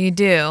 Yeah, you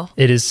do.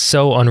 It is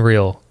so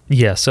unreal.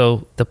 Yeah.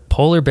 So the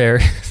polar bear,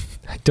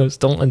 I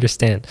don't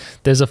understand.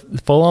 There's a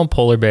full-on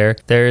polar bear.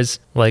 There's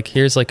like,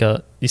 here's like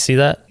you see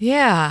that?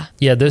 Yeah.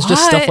 Yeah. There's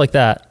just stuff What? like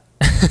that.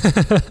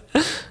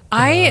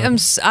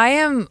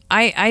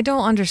 I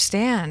don't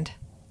understand.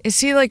 Is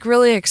he like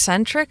really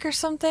eccentric or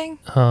something?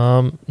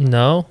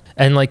 No.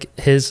 And like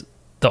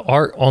the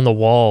art on the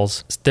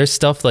walls, there's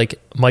stuff like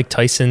Mike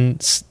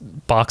Tyson's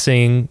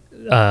boxing.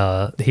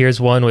 Here's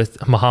one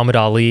with Muhammad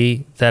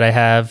Ali that I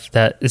have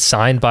that is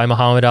signed by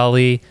Muhammad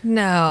Ali.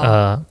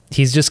 No.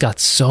 He's just got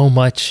so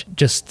much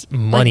just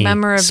money. Like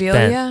memorabilia?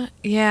 spent.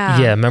 Yeah.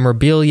 Yeah,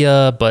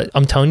 memorabilia. But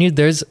I'm telling you,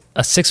 there's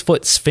a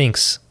 6-foot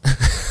Sphinx.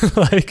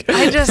 Like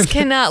I just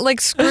cannot, like,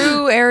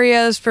 screw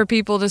areas for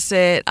people to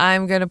sit.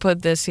 I'm going to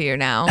put this here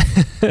now.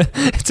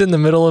 it's in the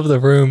middle of the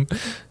room.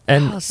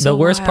 And Oh, so the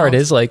worst part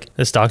wild. is like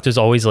this doctor's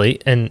always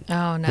late. And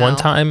Oh, no.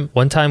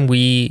 one time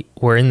we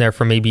were in there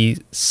for maybe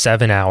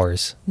 7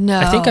 hours. No.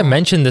 I think I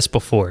mentioned this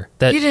before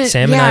that You didn't,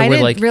 Sam and I were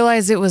didn't like,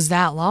 realize it was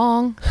that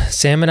long.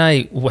 Sam and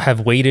I have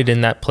waited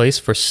in that place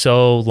for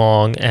so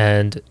long,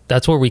 and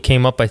that's where we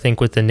came up, I think,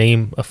 with the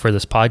name for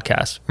this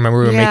podcast. Remember,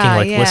 we were making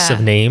like lists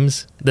of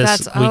names. We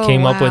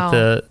came up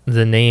with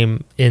the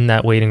name in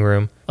that waiting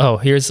room. Oh,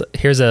 here's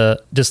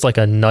just like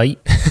a night.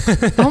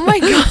 Oh my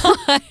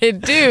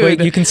god, dude!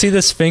 Wait, you can see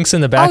the Sphinx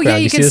in the background. Oh yeah,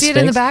 you can see it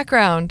in the Sphinx?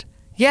 background.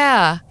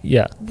 Yeah.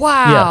 Yeah.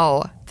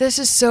 Wow. This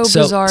is so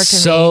bizarre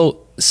to me.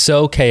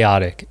 So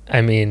chaotic.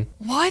 I mean,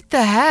 What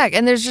the heck?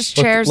 And there's just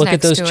chairs look next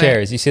at those to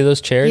chairs. You see those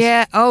it. chairs?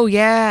 Yeah. Oh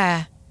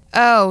yeah.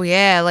 Oh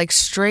yeah. Like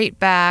straight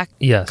back.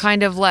 Yes.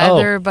 Kind of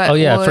leather, but oh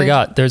yeah, wood. I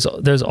forgot. There's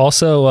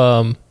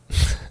also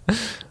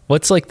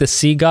what's like the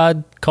sea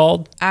god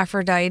called?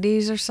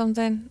 Aphrodite's or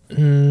something.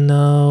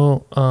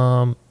 No,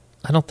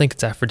 I don't think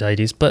it's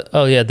Aphrodite's, but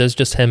oh yeah, there's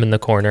just him in the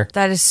corner.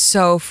 That is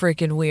so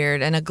freaking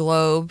weird. And a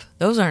globe.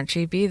 Those aren't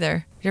cheap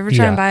either. You ever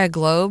try and buy a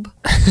globe?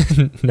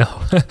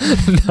 No,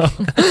 no,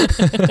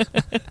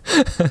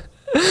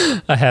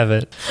 I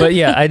haven't. But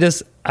yeah,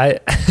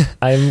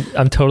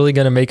 I'm totally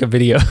gonna make a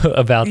video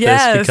about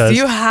this because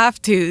you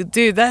have to,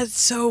 dude. That's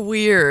so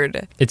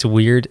weird. it's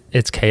weird.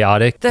 It's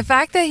chaotic. The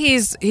fact that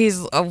he's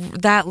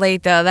that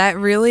late though, that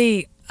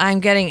really, I'm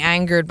getting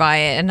angered by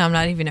it, and I'm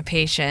not even a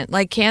patient.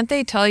 Like, can't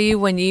they tell you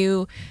when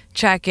you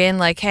check in,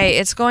 like, hey,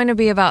 it's going to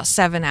be about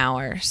 7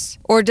 hours,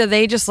 or do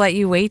they just let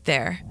you wait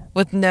there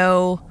with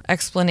no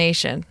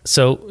explanation?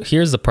 So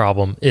here's the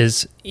problem: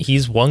 is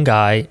he's one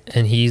guy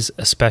and he's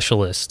a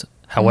specialist.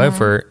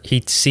 However,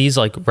 he sees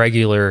like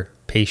regular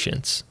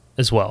patients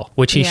as well,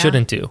 which he Yeah.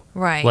 shouldn't do.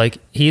 Right. Like,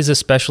 he's a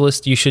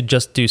specialist. You should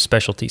just do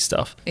specialty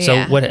stuff. So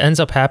Yeah. what ends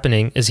up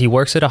happening is he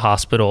works at a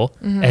hospital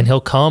and he'll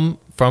come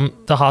from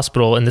the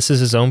hospital, and this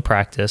is his own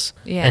practice.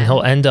 Yeah. And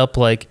he'll end up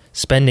like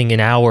spending an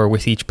hour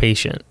with each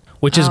patient,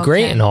 which is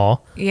great Okay. and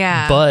all.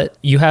 Yeah. But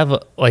you have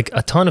like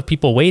a ton of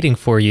people waiting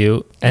for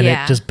you, and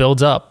Yeah. it just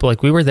builds up.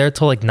 Like, we were there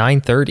till like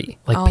 9:30,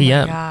 like Oh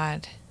PM. my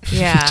god.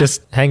 Yeah.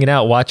 Just hanging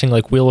out watching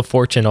like Wheel of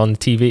Fortune on the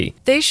TV.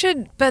 They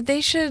should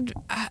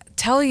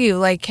tell you,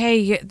 like,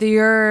 hey,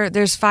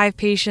 there's 5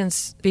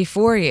 patients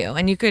before you,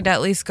 and you could at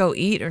least go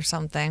eat or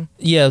something.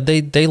 Yeah,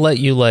 they let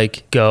you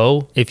like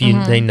go if you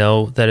Mm-hmm. they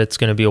know that it's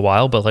going to be a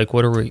while, but like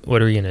what are we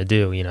going to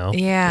do, you know?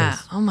 Yeah.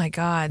 'Cause Oh my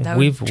god. That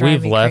we've would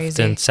drive me left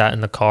crazy. and sat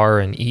in the car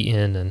and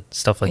eaten and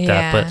stuff like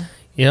that, but Yeah.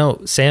 you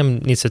know, Sam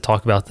needs to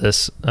talk about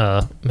this.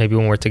 Maybe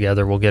when we're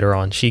together, we'll get her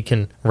on. She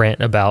can rant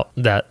about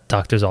that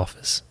doctor's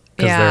office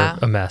because Yeah.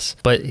 they're a mess.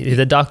 But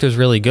the doctor's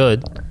really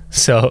good,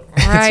 so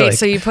it's Right. like-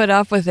 So you put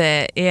up with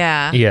it.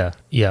 Yeah.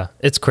 yeah,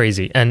 it's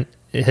crazy. And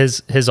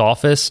his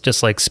office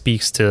just like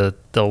speaks to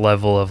the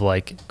level of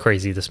like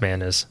crazy this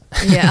man is.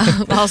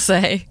 Yeah. I'll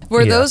say.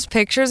 Were Yeah. those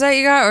pictures that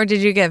you got, or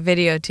did you get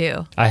video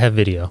too? I have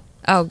video.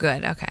 Oh,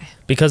 good. Okay.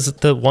 Because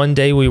the one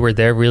day we were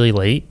there really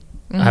late,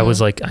 Mm-hmm. I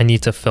was like, I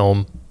need to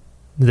film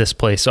this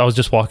place. So I was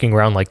just walking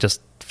around like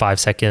just 5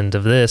 seconds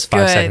of this, 5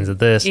 Good. seconds of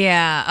this.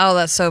 Yeah. Oh,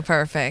 that's so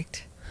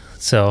perfect.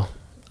 So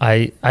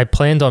I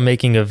planned on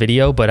making a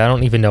video, but I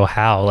don't even know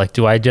how. Like,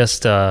 do I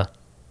just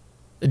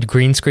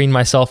green screen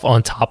myself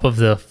on top of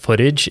the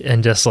footage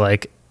and just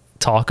like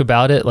talk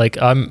about it? Like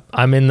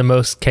I'm in the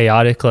most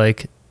chaotic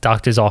like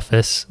doctor's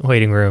office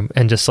waiting room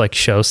and just like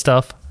show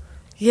stuff.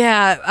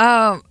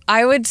 Yeah,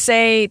 I would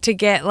say to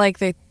get like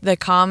the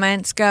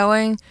comments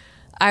going,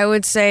 I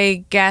would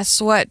say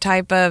guess what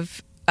type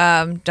of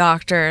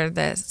doctor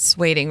this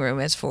waiting room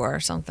is for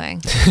or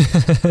something.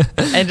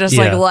 And just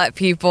like let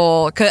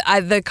people,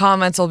 the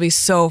comments will be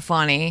so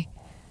funny.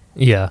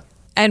 Yeah.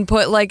 And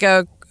put like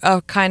a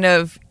kind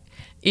of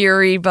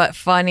eerie but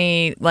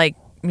funny like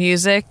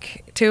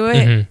music to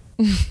it.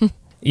 Mm-hmm.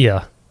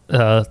 Yeah.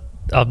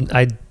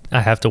 I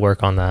have to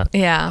work on that.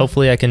 Yeah.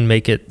 Hopefully I can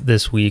make it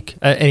this week.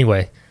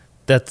 Anyway,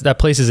 that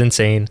place is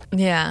insane.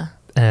 Yeah.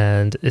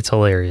 And it's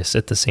hilarious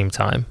at the same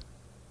time.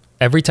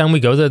 Every time we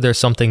go there, there's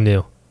something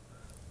new.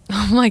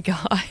 Oh my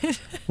God.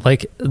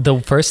 Like the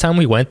first time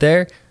we went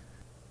there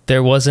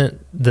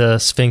wasn't the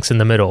Sphinx in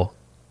the middle.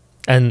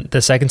 And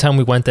the second time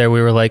we went there,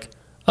 we were like,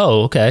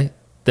 oh, okay.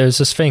 There's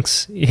a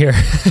Sphinx here.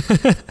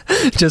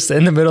 Just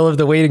in the middle of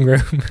the waiting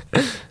room.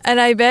 And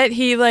I bet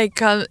he's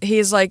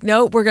like,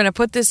 nope, we're going to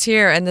put this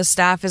here. And the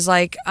staff is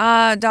like,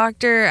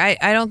 doctor,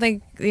 I don't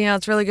think,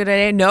 it's really good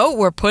idea. No,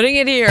 we're putting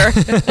it here.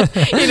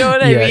 You know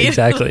what I mean? Yeah,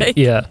 exactly. Like,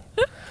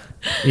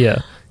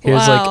 yeah.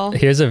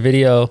 Here's a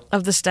video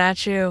of the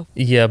statue.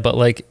 Yeah, but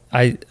like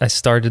I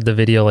started the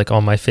video like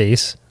on my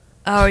face.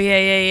 Oh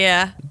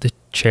yeah. The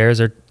chairs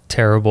are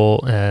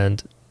terrible,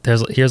 and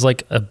here's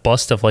like a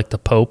bust of like the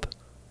Pope.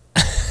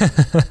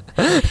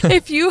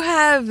 If you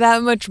have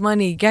that much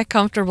money, get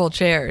comfortable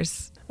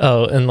chairs.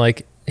 Oh, and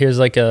like here's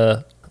like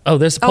there's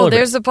the polar bear.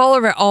 There's the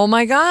polar bear. Oh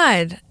my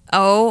god.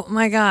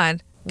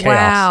 Chaos.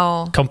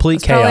 Wow. Complete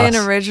it's chaos. Probably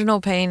an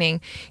original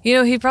painting.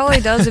 He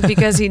probably does it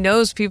because he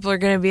knows people are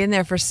going to be in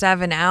there for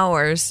 7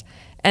 hours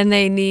and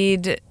they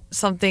need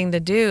something to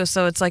do.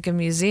 So it's like a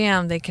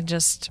museum. They can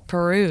just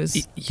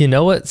peruse. You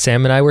know what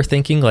Sam and I were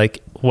thinking?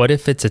 Like, what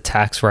if it's a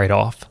tax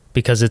write-off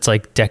because it's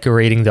like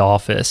decorating the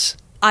office?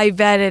 I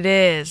bet it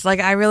is.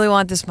 Like, I really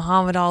want this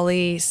Muhammad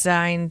Ali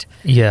signed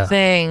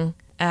thing.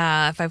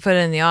 If I put it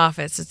in the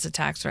office, it's a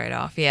tax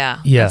write-off. Yeah.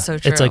 That's so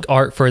true. It's like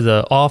art for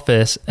the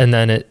office, and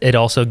then it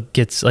also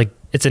gets like,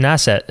 it's an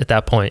asset at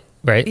that point,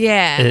 right?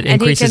 Yeah. It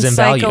increases in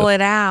value.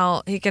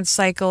 He can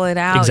cycle it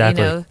out,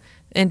 exactly.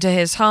 Into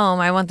his home.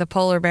 I want the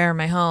polar bear in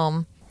my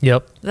home.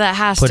 Yep. That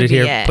has to be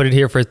it. Put it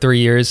here for 3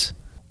 years.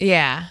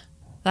 Yeah.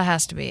 That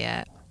has to be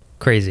it.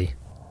 Crazy.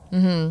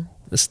 Mm-hmm.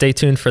 Stay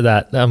tuned for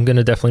that. I'm going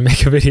to definitely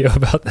make a video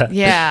about that.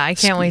 Yeah, I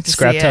can't wait to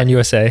see it. Scraptown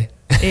USA.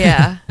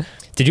 Yeah.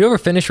 Did you ever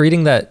finish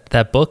reading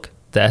that book,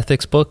 the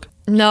ethics book?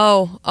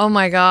 No. Oh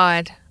my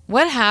God.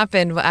 What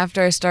happened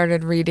after I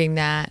started reading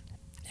that?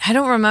 I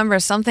don't remember.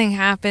 Something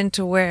happened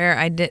to where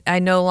I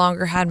no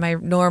longer had my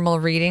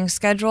normal reading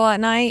schedule at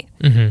night,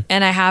 and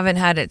I haven't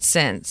had it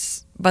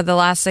since. But the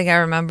last thing I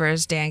remember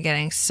is Dan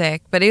getting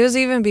sick. But it was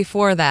even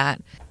before that.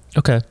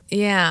 Okay.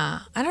 Yeah.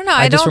 I don't know.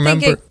 I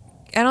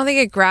don't think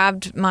it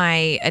grabbed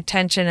my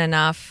attention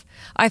enough.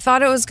 I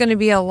thought it was going to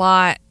be a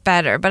lot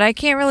better, but I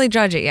can't really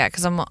judge it yet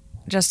because I'm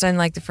just in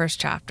like the first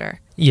chapter.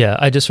 Yeah,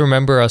 I just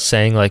remember us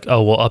saying like,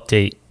 oh, we'll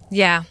update.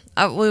 Yeah,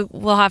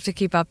 we'll have to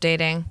keep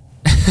updating,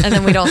 and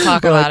then we don't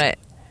talk about it.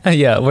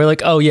 Yeah, we're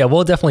like, oh yeah,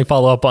 we'll definitely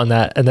follow up on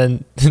that, and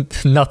then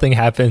nothing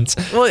happens.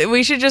 Well,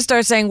 we should just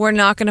start saying we're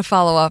not going to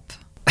follow up.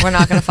 We're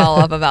not going to follow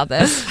up about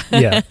this.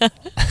 Yeah,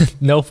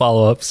 no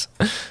follow-ups.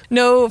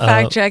 No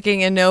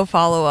fact-checking and no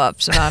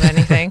follow-ups about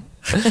anything.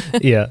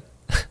 Yeah,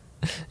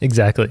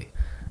 exactly.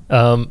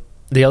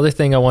 The other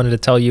thing I wanted to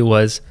tell you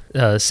was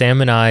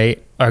Sam and I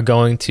are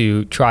going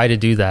to try to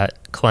do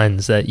that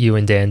cleanse that you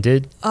and Dan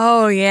did.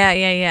 Oh,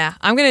 yeah.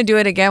 I'm going to do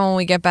it again when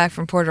we get back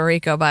from Puerto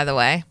Rico, by the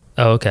way.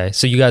 Oh, okay.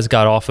 So you guys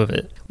got off of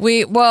it.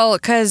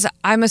 Because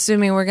I'm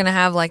assuming we're going to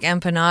have like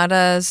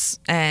empanadas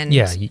and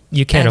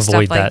you can't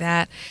avoid stuff like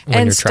that. When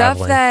and you're stuff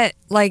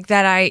traveling.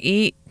 that I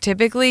eat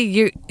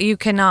typically you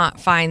cannot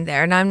find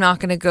there, and I'm not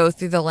going to go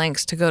through the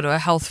lengths to go to a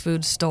health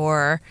food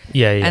store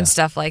and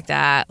stuff like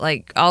that.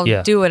 Like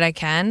I'll do what I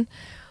can,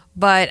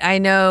 but I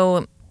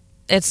know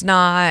it's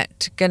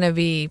not going to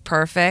be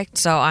perfect,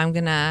 so I'm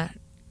going to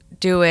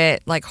do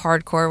it like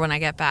hardcore when I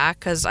get back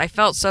because I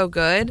felt so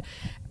good.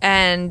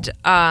 And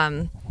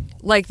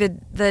like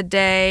the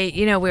day,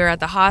 we were at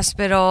the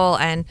hospital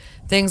and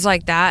things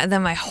like that, and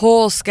then my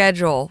whole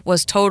schedule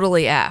was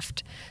totally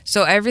effed.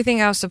 So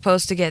everything I was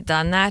supposed to get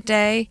done that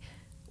day,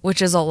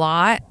 which is a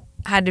lot,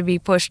 had to be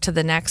pushed to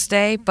the next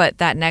day, but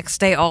that next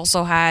day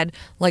also had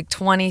like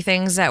 20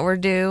 things that were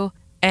due.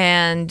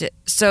 And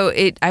so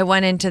I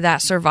went into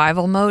that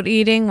survival mode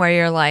eating where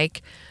you're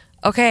like,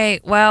 okay,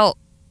 well,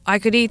 I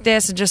could eat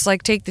this and just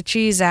like take the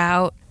cheese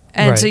out.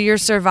 And so you're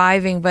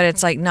surviving, but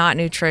it's like not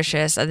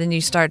nutritious. And then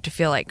you start to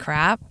feel like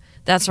crap.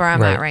 That's where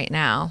I'm at right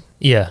now.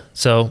 Yeah.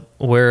 So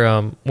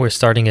we're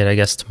starting it, I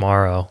guess,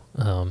 tomorrow.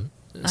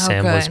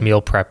 Sam was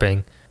meal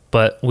prepping,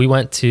 but we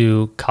went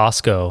to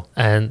Costco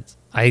and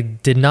I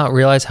did not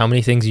realize how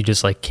many things you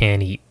just like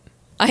can't eat.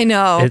 I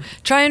know.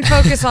 Try and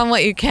focus on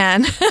what you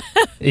can.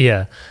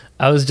 Yeah.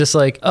 I was just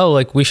like, oh,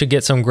 like we should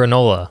get some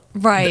granola.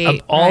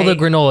 Right. All the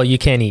granola you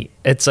can't eat.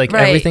 It's like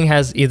everything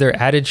has either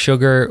added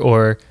sugar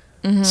or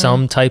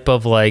some type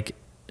of like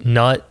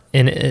nut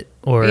in it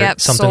or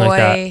something soy. like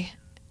that.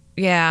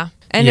 Yeah.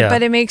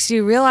 But it makes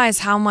you realize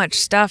how much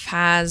stuff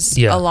has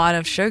a lot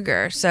of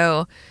sugar.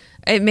 So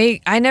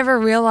I never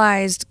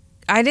realized,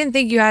 I didn't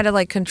think you had to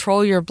like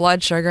control your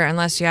blood sugar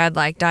unless you had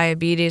like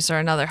diabetes or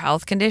another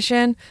health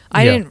condition.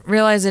 I didn't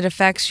realize it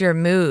affects your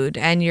mood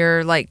and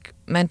your like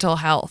mental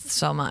health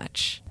so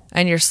much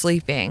and your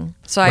sleeping.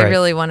 So I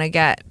really want to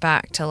get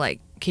back to like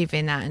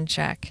keeping that in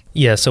check.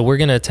 Yeah. So we're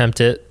going to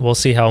attempt it. We'll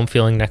see how I'm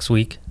feeling next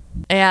week.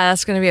 Yeah,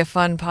 that's going to be a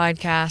fun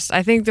podcast.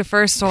 I think the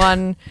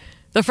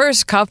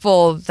first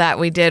couple that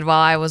we did while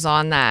I was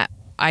on that,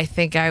 I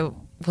think I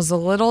was a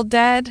little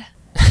dead.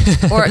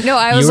 Or no,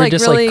 I was like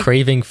really like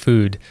craving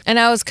food. And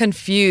I was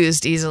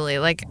confused easily,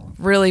 like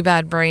really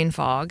bad brain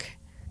fog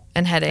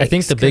and headaches. I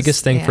think the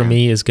biggest thing for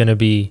me is going to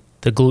be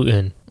the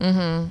gluten.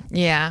 Mm-hmm.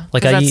 Yeah.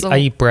 Like I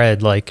eat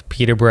bread, like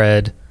pita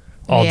bread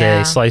all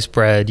day, sliced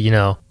bread, you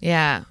know.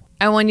 Yeah.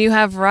 And when you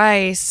have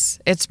rice,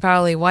 it's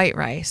probably white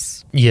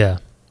rice. Yeah,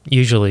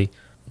 usually.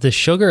 The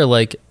sugar,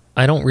 like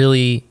I don't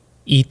really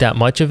eat that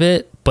much of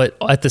it, but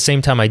at the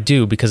same time I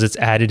do because it's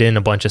added in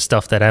a bunch of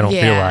stuff that I don't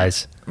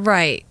realize.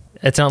 Right.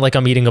 It's not like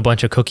I'm eating a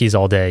bunch of cookies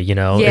all day, you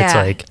know? Yeah, it's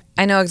like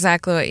I know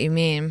exactly what you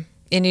mean,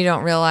 and you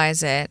don't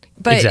realize it.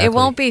 But it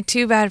won't be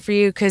too bad for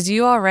you because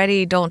you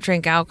already don't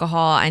drink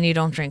alcohol and you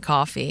don't drink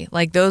coffee.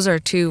 Like those are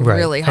two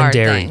really hard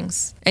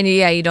things. And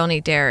you don't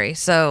eat dairy.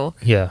 So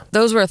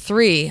those were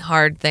 3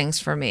 hard things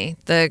for me.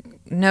 The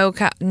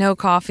no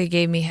coffee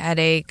gave me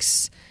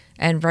headaches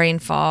and brain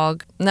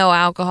fog. No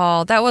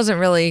alcohol. That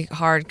wasn't really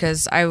hard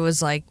because I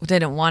was like,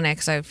 didn't want it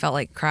because I felt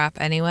like crap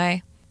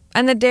anyway.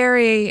 And the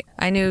dairy,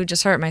 I knew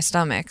just hurt my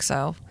stomach,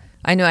 so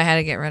I knew I had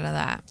to get rid of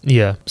that.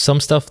 Yeah.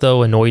 Some stuff,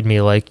 though, annoyed me.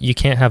 Like, you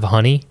can't have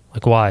honey.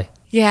 Like, why?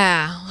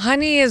 Yeah.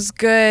 Honey is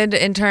good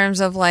in terms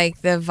of,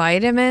 like, the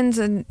vitamins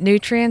and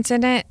nutrients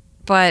in it,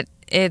 but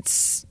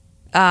it's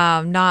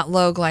not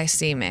low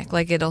glycemic.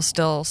 Like, it'll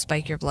still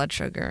spike your blood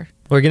sugar.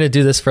 We're going to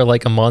do this for,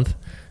 like, a month,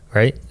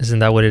 right? Isn't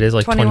that what it is?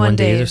 Like 21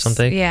 days or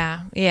something?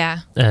 Yeah. Yeah.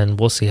 And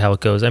we'll see how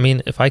it goes. I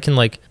mean, if I can,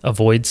 like,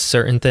 avoid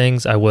certain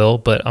things, I will,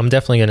 but I'm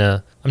definitely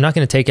I'm not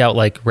going to take out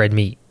like red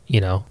meat, you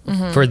know.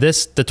 For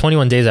the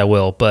 21 days I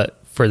will, but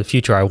for the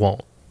future I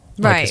won't.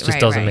 Like, it just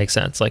doesn't make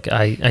sense. Like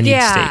I need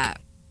steak.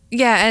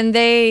 Yeah, and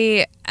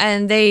they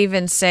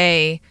even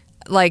say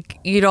like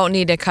you don't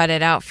need to cut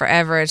it out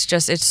forever. It's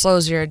just it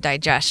slows your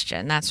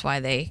digestion. That's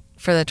why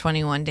for the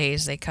 21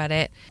 days they cut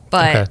it.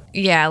 But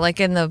like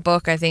in the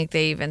book I think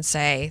they even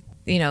say,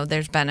 you know,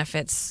 there's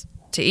benefits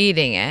to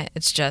eating it.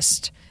 It's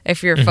just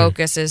if your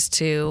focus is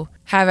to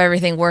have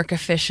everything work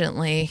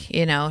efficiently,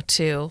 you know,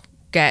 to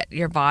get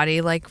your body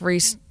like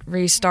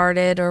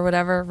restarted or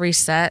whatever,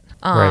 reset,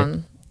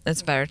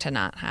 it's better to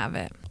not have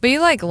it. But you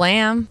like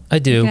lamb. I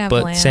do,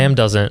 but lamb. Sam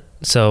doesn't,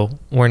 so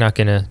we're not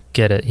gonna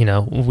get it. You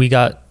know, we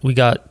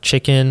got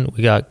chicken,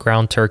 we got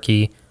ground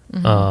turkey,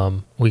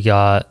 we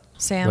got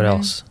salmon. What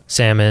else?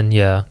 Salmon,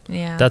 yeah.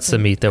 That's the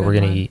meat that we're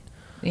gonna eat.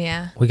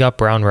 Yeah. We got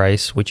brown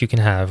rice, which you can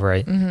have,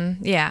 right?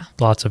 Yeah.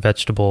 Lots of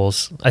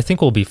vegetables. I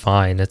think we'll be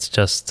fine. It's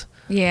just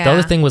the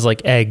other thing was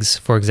like eggs,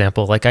 for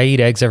example. Like I eat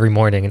eggs every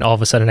morning and all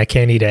of a sudden I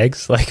can't eat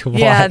eggs. Like why?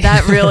 Yeah,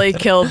 that really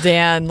killed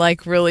Dan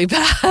like really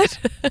bad.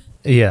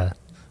 Yeah.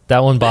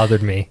 That one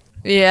bothered me.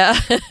 Yeah.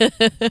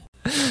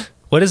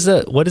 What is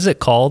it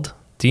called?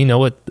 Do you know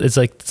what it's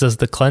like? Does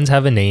the cleanse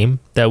have a name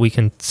that we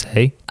can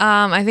say?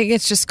 I think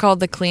it's just called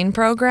the Clean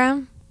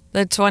Program.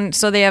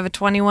 So they have a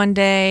 21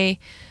 day,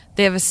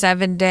 they have a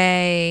 7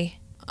 day,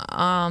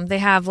 they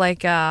have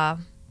like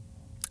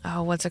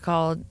what's it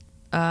called?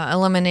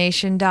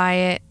 Elimination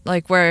diet,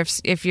 like where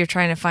if you're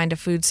trying to find a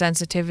food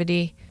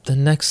sensitivity. The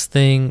next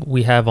thing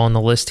we have on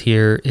the list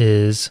here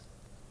is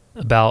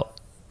about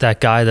that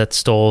guy that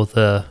stole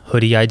the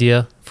hoodie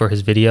idea for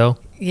his video.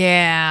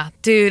 Yeah,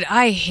 dude,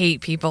 I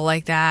hate people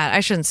like that. I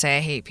shouldn't say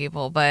I hate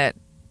people, but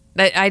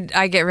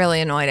I get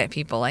really annoyed at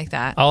people like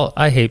that.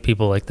 I hate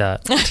people like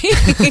that.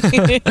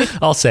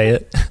 I'll say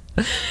it.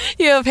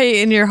 You have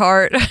hate in your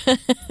heart.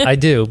 I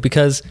do,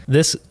 because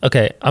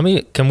I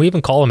mean, can we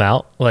even call him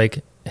out?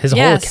 Like, his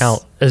whole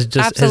account is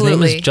just, his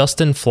name is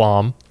Justin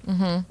Flom,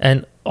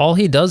 and all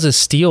he does is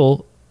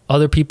steal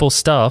other people's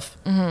stuff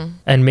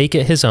and make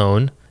it his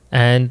own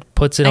and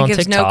puts it on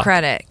TikTok.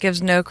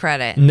 Gives no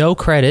credit. No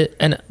credit.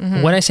 And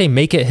when I say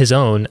make it his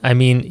own, I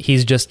mean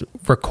he's just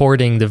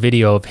recording the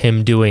video of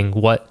him doing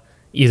what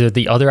either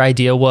the other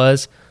idea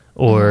was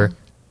or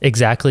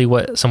exactly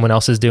what someone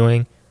else is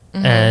doing.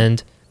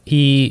 And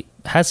he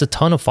has a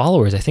ton of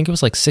followers. I think it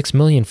was like 6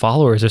 million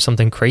followers or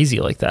something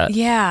crazy like that.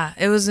 Yeah,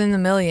 it was in the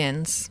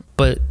millions.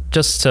 But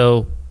just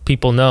so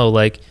people know,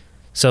 like,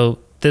 so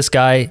this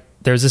guy,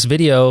 there's this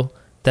video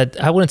that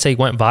I wouldn't say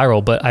went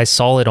viral, but I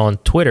saw it on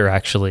Twitter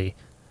actually.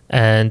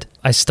 And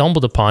I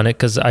stumbled upon it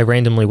because I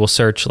randomly will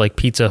search like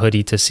pizza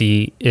hoodie to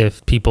see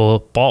if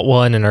people bought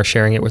one and are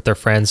sharing it with their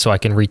friends so I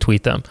can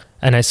retweet them.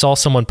 And I saw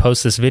someone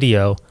post this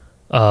video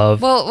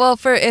of... Well,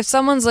 for if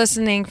someone's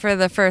listening for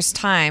the first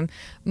time,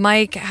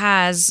 Mike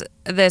has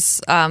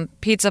this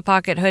Pizza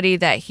Pocket hoodie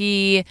that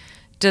he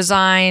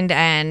designed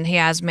and he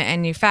has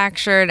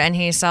manufactured and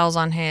he sells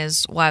on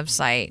his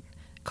website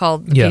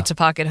called the Pizza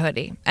Pocket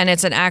Hoodie. And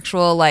it's an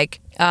actual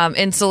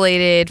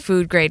insulated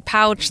food grade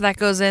pouch that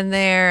goes in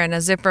there and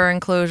a zipper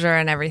enclosure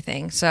and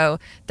everything. So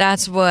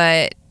that's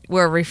what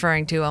we're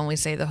referring to when we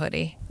say the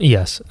hoodie.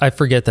 Yes. I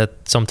forget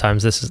that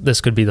sometimes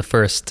this could be the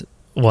first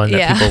one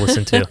that people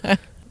listen to.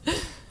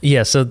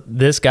 Yeah. So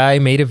this guy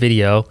made a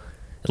video.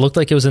 It looked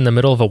like it was in the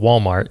middle of a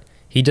Walmart.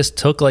 He just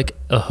took like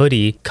a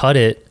hoodie, cut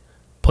it,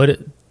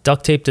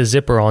 duct taped a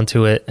zipper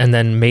onto it, and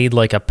then made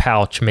like a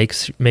pouch,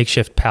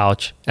 makeshift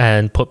pouch,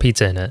 and put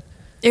pizza in it.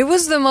 It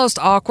was the most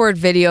awkward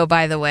video,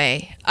 by the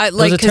way. It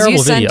was a terrible you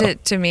sent video.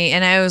 it to me,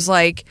 and I was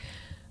like,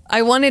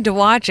 I wanted to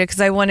watch it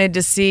because I wanted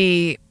to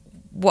see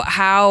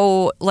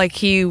how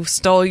he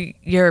stole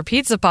your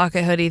Pizza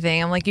Pocket hoodie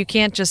thing. I'm like, you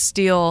can't just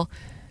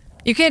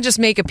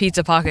make a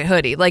Pizza Pocket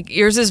hoodie. Like,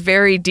 yours is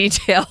very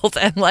detailed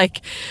and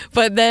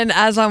but then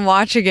as I'm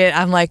watching it,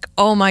 I'm like,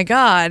 oh my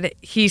God,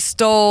 he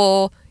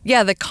stole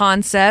the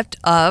concept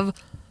of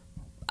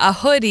a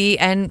hoodie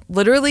and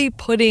literally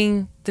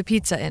putting the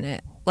pizza in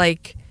it. The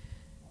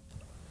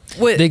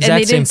exact and they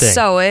same didn't thing.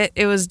 sew it.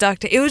 It was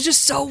duct tape. It was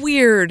just so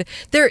weird.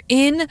 They're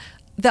in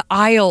the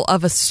aisle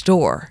of a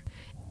store.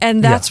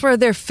 And that's where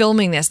they're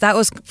filming this. That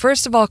was,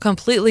 first of all,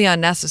 completely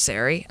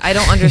unnecessary. I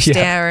don't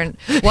understand.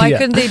 Why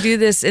couldn't they do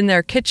this in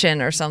their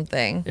kitchen or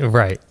something?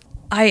 Right.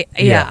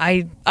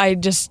 I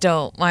just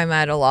don't. I'm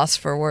at a loss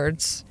for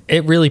words.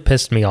 It really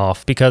pissed me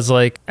off because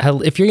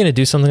if you're going to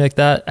do something like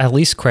that, at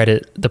least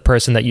credit the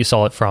person that you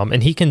saw it from.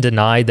 And he can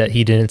deny that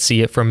he didn't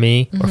see it from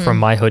me or from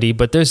my hoodie,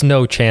 but there's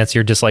no chance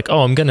you're just like,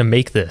 oh, I'm going to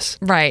make this.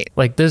 Right.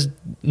 There's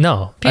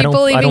no.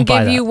 People I even don't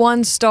buy give you that.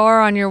 1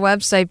 star on your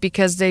website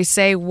because they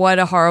say what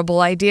a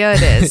horrible idea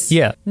it is.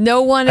 Yeah.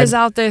 No one is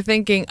out there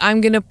thinking, I'm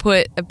going to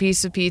put a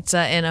piece of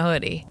pizza in a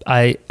hoodie.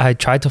 I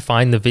tried to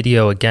find the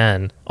video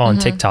again on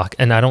TikTok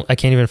and I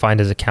can't even find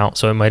his account,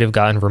 so it might have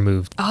gotten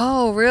removed.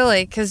 Oh,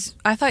 really? Because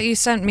I thought you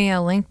sent me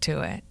a link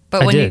to it.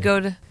 But I when did. you go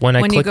to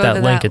I click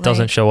that link, it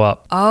doesn't show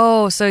up.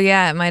 Oh, so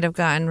it might have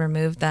gotten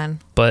removed then.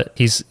 But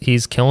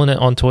he's killing it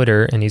on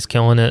Twitter and he's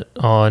killing it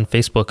on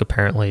Facebook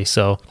apparently.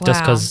 So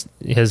just because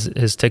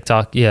his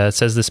TikTok, it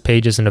says this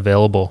page isn't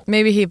available.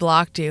 Maybe he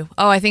blocked you.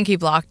 Oh, I think he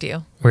blocked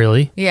you.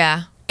 Really?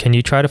 Yeah. Can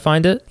you try to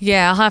find it?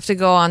 Yeah, I'll have to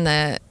go on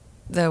the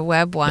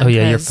web one. Oh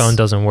yeah, your phone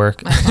doesn't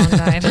work. My phone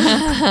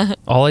died.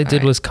 All I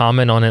did was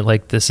comment on it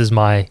like, this is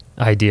my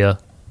idea.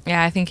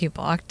 Yeah, I think he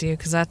blocked you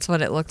because that's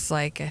what it looks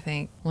like, I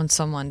think, when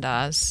someone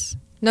does.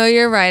 No,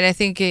 you're right. I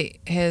think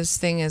his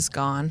thing is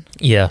gone.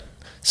 Yeah.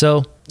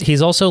 So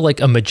he's also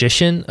a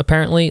magician,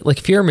 apparently.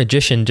 If you're a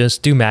magician,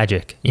 just do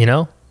magic,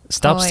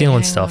 Stop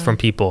stealing stuff from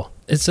people.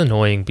 It's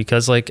annoying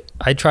because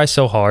I try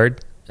so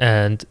hard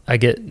and I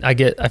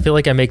feel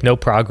like I make no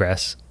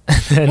progress.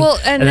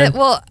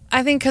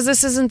 I think because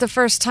this isn't the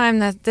first time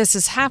that this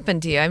has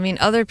happened to you. I mean,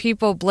 other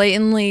people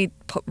blatantly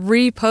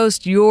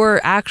repost your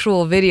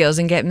actual videos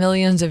and get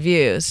millions of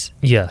views.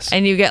 Yes.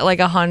 And you get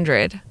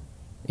 100.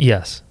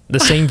 Yes. The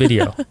same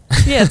video.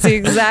 Yeah, it's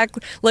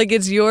exactly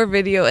it's your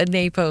video and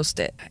they post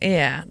it.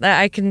 Yeah,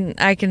 I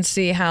can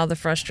see how the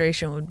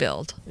frustration would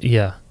build.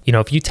 Yeah.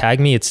 If you tag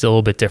me, it's still a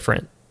little bit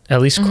different.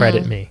 At least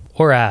credit me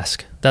or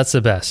ask. That's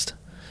the best.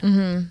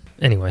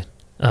 Anyway,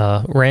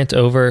 rant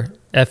over.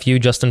 F you,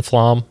 Justin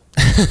Flom.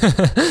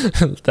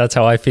 That's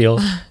how I feel.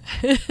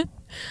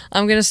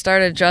 I'm going to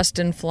start a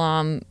Justin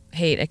Flom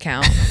hate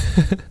account.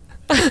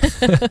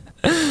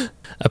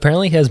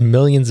 Apparently he has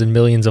millions and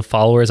millions of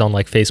followers on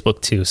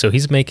Facebook too, so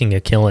he's making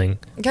a killing.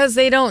 Because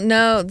they don't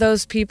know,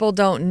 those people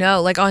don't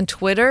know. On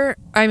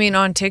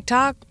on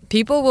TikTok,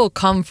 people will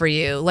come for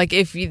you.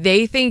 If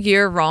they think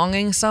you're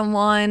wronging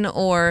someone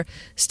or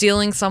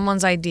stealing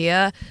someone's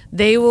idea,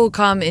 they will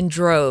come in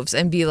droves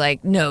and be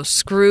like, no,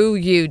 screw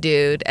you,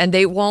 dude. And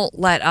they won't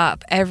let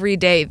up. Every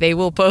day they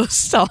will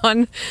post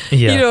on,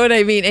 you know what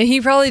I mean? And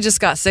he probably just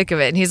got sick of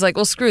it. And he's like,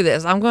 well, screw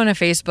this. I'm going to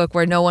Facebook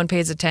where no one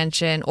pays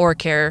attention or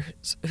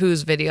cares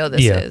whose video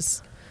this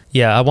is.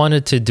 Yeah, I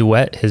wanted to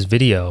duet his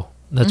video.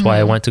 That's why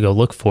I went to go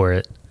look for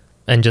it.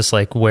 And just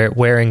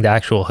wearing the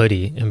actual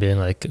hoodie and being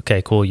like,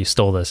 okay, cool, you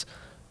stole this.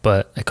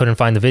 But I couldn't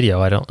find the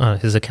video.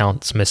 His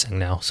account's missing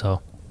now,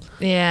 so.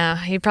 Yeah,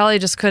 he probably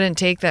just couldn't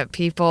take that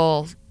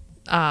people,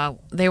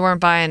 they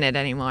weren't buying it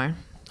anymore.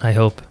 I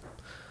hope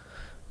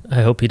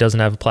he doesn't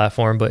have a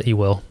platform, but he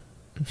will.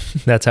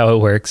 That's how it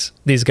works.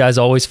 These guys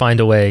always find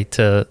a way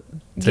to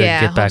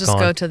get back on. I'll just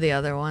go to the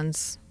other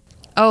ones.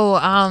 Oh,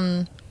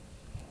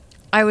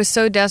 I was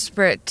so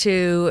desperate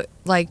to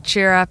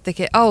cheer up the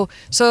kid. Oh,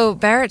 so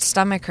Barrett's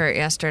stomach hurt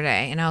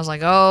yesterday, and I was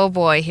like, oh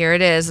boy, here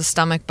it is, the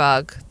stomach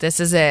bug. This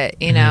is it,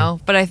 you know?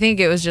 But I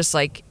think it was just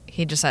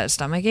he just had a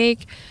stomach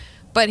ache.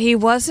 But he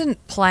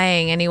wasn't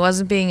playing and he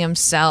wasn't being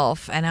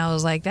himself. And I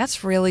was like,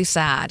 that's really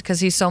sad because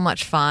he's so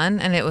much fun.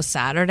 And it was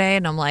Saturday,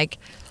 and I'm like,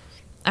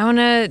 I want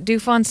to do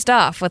fun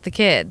stuff with the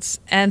kids.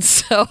 And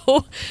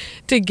so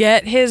to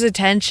get his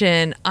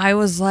attention, I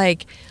was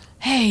like,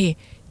 hey,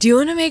 do you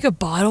want to make a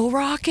bottle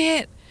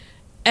rocket?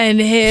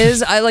 And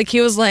he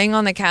was laying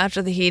on the couch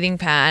with the heating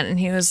pad and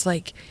he was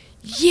like,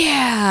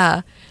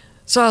 yeah.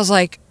 So I was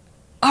like,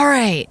 all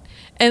right.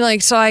 And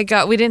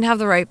we didn't have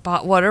the right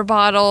water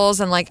bottles.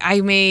 And I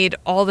made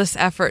all this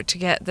effort to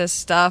get this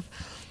stuff.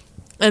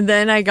 And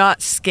then I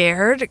got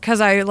scared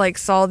because I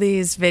saw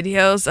these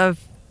videos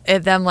of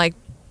them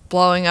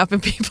blowing up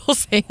in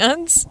people's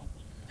hands.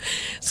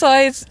 So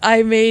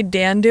I made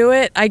Dan do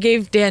it. I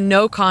gave Dan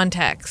no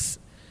context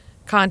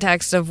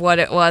of what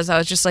it was. I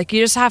was just like,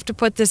 you just have to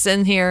put this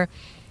in here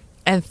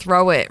and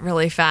throw it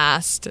really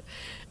fast.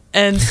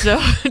 And so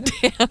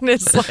Dan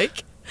is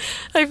like,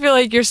 I feel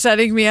like you're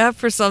setting me up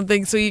for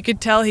something. So you could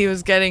tell he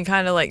was getting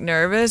kind of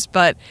nervous,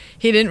 but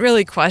he didn't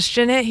really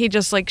question it. He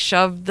just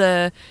shoved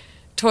the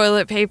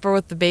toilet paper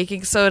with the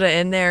baking soda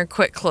in there,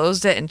 quick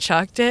closed it and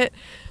chucked it.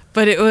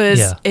 But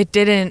it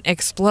didn't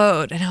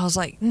explode. And I was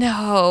like,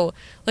 no,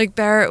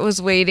 Barrett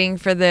was waiting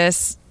for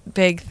this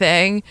big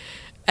thing.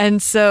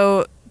 And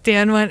so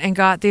Dan went and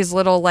got these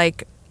little,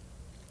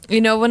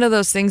 one of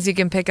those things you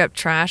can pick up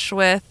trash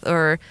with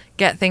or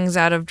get things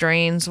out of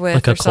drains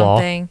with or claw?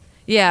 Something.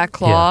 Yeah, a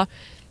claw.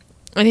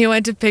 Yeah. And he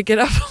went to pick it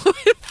up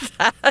with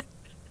that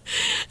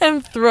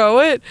and throw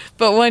it.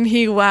 But when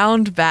he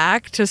wound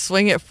back to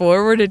swing it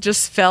forward, it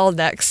just fell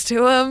next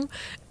to him.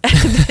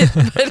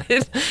 But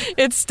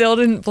it still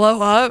didn't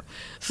blow up.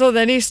 So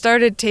then he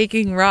started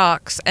taking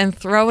rocks and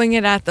throwing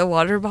it at the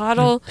water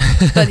bottle,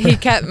 but he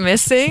kept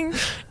missing.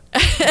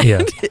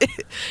 Yeah.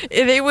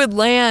 They would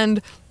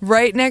land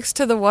right next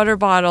to the water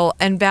bottle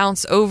and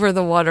bounce over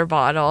the water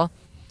bottle.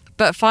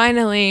 But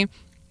finally,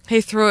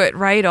 he threw it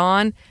right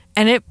on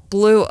and it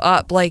blew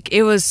up.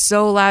 It was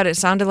so loud, it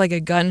sounded like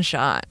a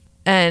gunshot.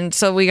 And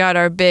so we got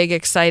our big,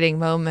 exciting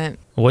moment.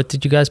 What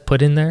did you guys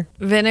put in there?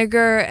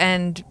 Vinegar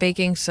and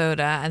baking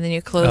soda, and then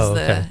you close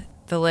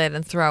the lid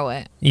and throw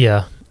it.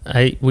 Yeah.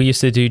 We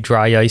used to do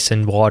dry ice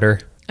and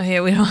water. Oh,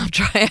 yeah, we don't have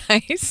dry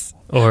ice.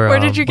 Or where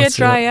did you get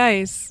dry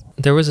ice?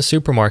 There was a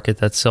supermarket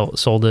that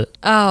sold it.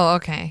 Oh,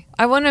 okay.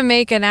 I want to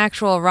make an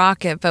actual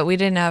rocket, but we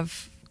didn't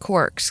have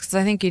corks, because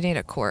I think you need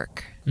a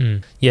cork.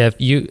 Yeah,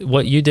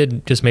 what you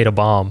did just made a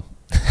bomb.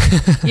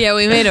 Yeah,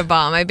 we made a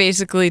bomb. I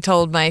basically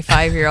told my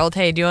 5-year-old,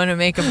 hey, do you want to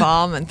make a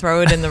bomb and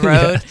throw it in the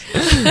road?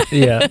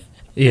 Yeah.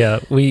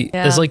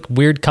 There's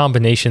weird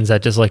combinations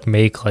that just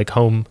make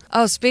home.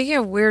 Oh, speaking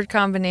of weird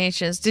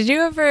combinations, did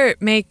you ever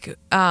make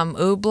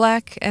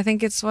oobleck? I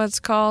think it's what it's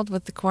called,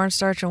 with the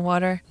cornstarch and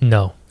water.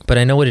 No, but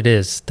I know what it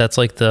is. That's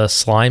the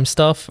slime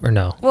stuff, or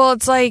no? Well,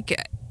 it's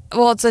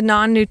it's a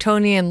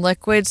non-Newtonian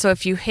liquid, so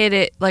if you hit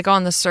it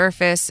on the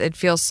surface, it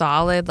feels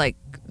solid, like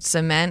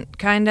cement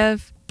kind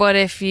of. But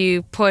if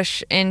you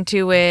push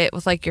into it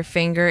with your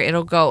finger,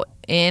 it'll go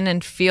in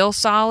and feel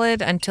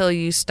solid until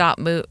you stop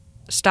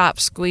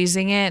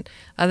squeezing it,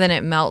 and then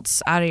it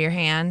melts out of your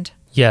hand.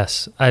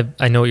 Yes,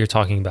 I know what you're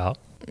talking about.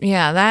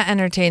 Yeah, that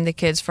entertained the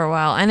kids for a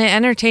while, and it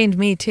entertained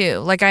me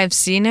too. I've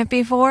seen it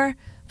before,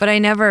 but I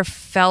never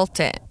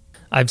felt it.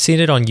 I've seen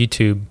it on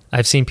YouTube.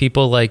 I've seen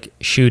people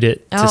shoot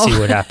it to see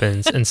what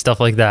happens and stuff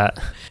like that.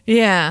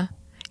 Yeah.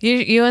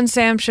 You and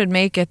Sam should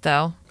make it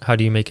though. How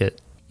do you make it?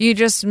 You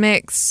just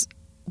mix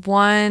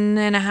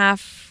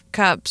 1.5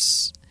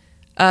 cups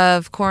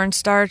of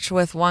cornstarch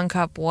with 1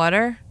 cup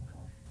water.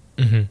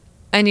 Mm-hmm.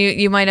 And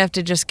you might have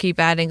to just keep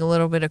adding a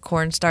little bit of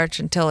cornstarch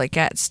until it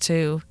gets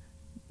to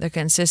the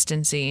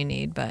consistency you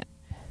need. But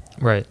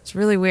right, it's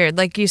really weird.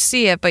 You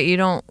see it, but you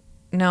don't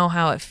know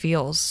how it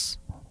feels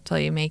till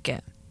you make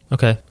it.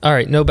 Okay. All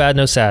right. No bad,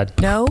 no sad.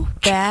 No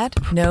bad,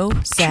 no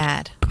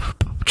sad.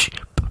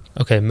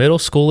 Okay. Middle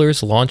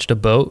schoolers launched a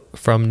boat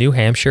from New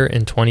Hampshire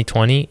in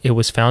 2020. It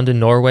was found in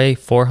Norway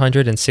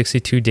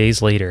 462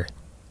 days later.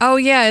 Oh,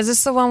 yeah. Is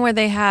this the one where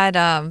they had,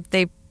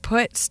 they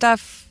put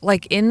stuff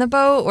in the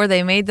boat, or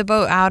they made the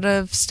boat out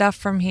of stuff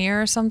from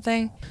here or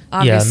something?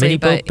 Obviously, yeah, a mini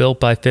boat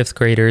built by 5th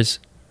graders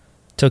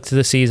took to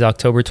the seas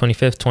October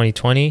 25th,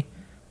 2020.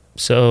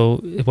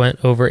 So it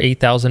went over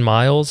 8,000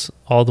 miles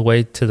all the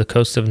way to the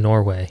coast of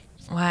Norway.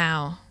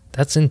 Wow.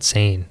 That's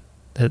insane.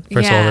 First of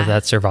all,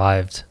 that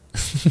survived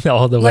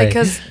all the way.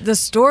 Because the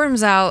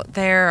storms out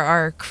there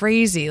are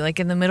crazy,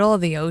 in the middle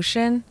of the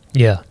ocean.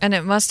 Yeah. And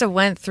it must have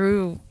went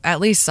through at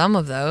least some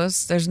of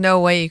those. There's no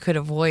way you could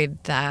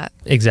avoid that.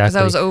 Exactly. Because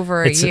that was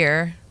over a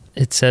year.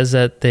 It says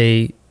that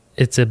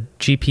it's a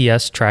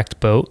GPS tracked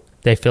boat.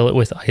 They fill it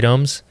with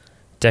items,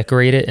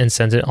 decorate it, and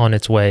send it on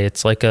its way.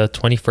 It's like a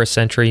 21st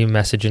century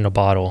message in a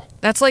bottle.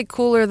 That's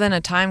cooler than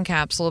a time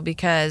capsule,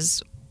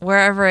 because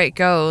wherever it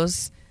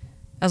goes,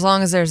 as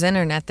long as there's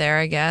internet there,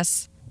 I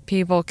guess,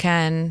 people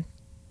can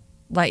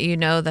let you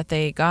know that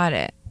they got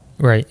it.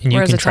 Right. And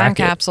whereas you can a time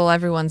track capsule,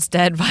 everyone's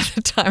dead by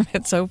the time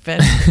it's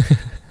open.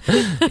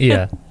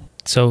 Yeah.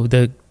 So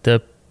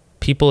the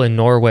people in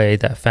Norway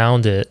that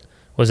found it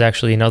was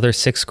actually another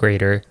 6th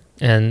grader,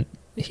 and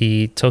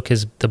he took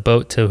the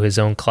boat to his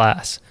own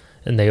class.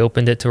 And they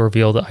opened it to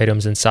reveal the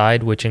items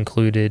inside, which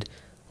included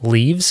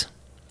leaves,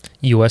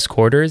 U.S.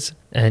 quarters,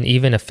 and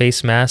even a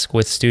face mask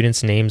with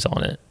students' names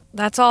on it.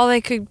 That's all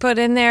they could put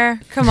in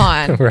there? Come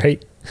on.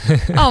 Right?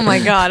 Oh my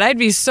God, I'd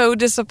be so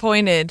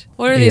disappointed.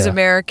 What are these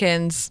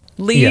Americans?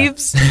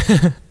 Leaves?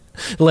 Yeah.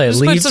 Just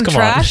leaves, put some come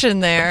trash on. in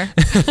there.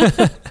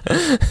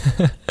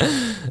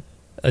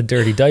 A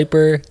dirty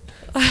diaper.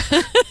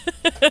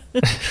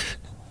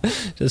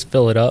 Just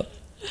fill it up.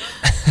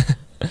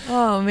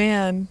 Oh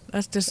man,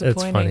 that's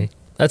disappointing. It's funny.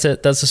 That's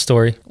it. That's the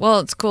story. Well,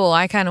 it's cool.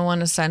 I kind of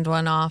want to send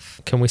one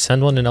off Can we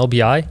send one in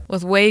LBI?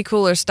 with way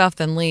cooler stuff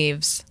than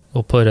leaves.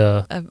 We'll put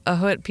A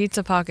hood,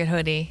 pizza pocket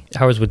hoodie.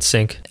 ours would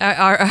sink.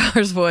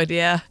 Ours would,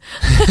 yeah.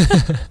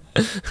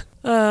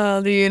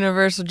 The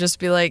universe would just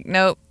be like,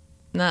 nope,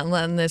 not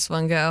letting this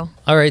one go.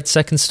 All right,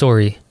 second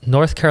story.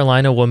 North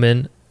Carolina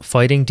woman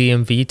fighting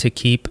DMV to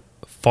keep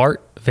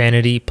fart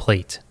vanity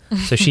plate.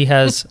 So she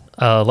has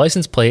a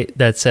license plate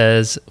that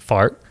says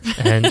fart,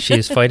 and she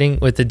is fighting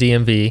with the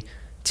DMV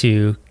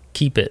to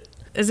keep it.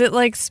 Is it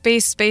like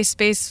space,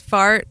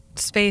 fart,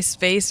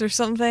 space or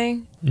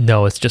something?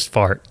 No, it's just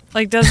fart.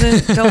 Like don't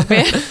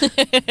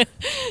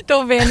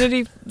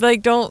vanity,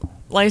 like don't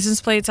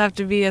license plates have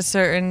to be a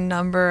certain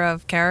number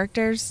of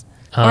characters?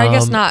 Or I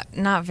guess not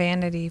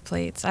vanity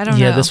plates. I don't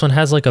know. Yeah, this one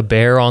has like a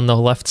bear on the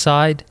left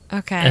side.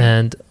 Okay.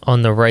 And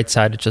on the right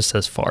side, it just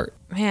says fart.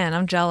 Man,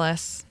 I'm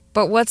jealous.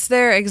 But what's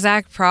their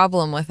exact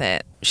problem with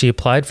it? She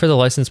applied for the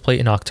license plate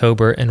in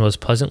October and was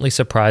pleasantly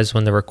surprised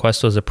when the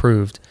request was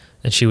approved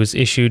and she was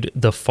issued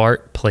the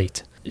fart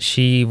plate.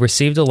 She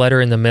received a letter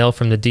in the mail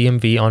from the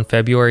DMV on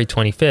February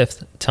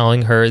 25th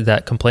telling her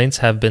that complaints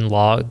have been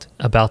logged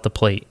about the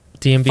plate.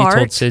 DMV Fart?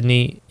 told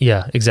Sydney,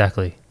 yeah,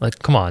 exactly. Like,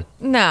 come on.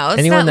 No, it's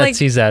Anyone not that like...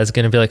 sees that is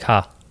going to be like,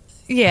 ha.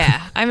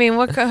 Yeah, I mean,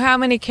 how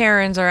many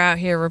Karens are out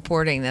here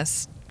reporting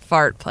this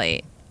fart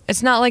plate?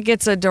 It's not like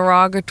it's a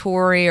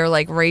derogatory or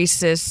like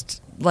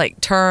racist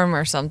like term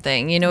or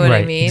something. You know what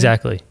I mean?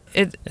 Exactly.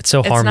 It's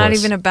so harmless. It's not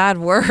even a bad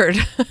word.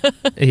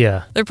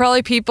 Yeah. There are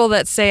probably people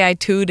that say I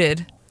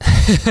tooted.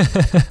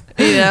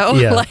 You know?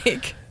 Yeah.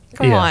 Like,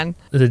 come on.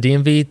 The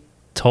DMV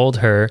told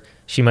her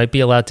she might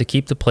be allowed to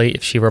keep the plate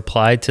if she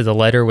replied to the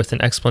letter with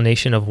an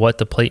explanation of what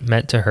the plate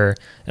meant to her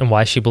and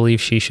why she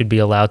believes she should be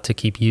allowed to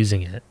keep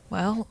using it.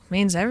 Well, it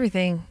means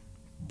everything.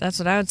 That's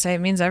what I would say. It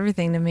means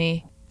everything to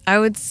me. I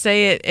would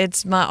say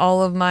it's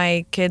all of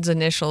my kids'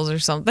 initials or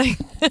something.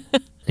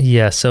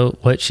 Yeah, so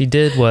what she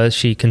did was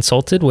she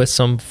consulted with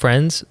some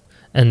friends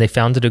and they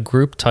founded a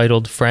group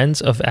titled Friends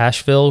of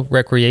Asheville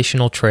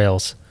Recreational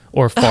Trails,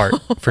 or FART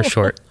for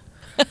short.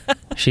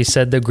 She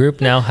said the group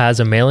now has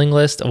a mailing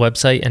list, a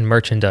website, and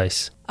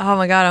merchandise. Oh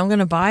my God, I'm going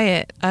to buy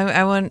it.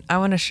 I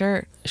want a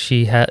shirt.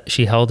 She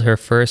held her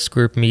first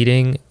group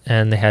meeting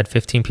and they had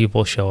 15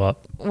 people show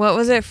up. What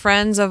was it?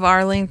 Friends of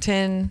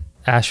Arlington?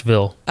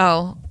 Asheville.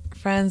 Oh,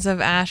 Friends of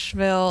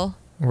Asheville.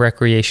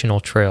 Recreational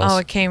Trails. Oh,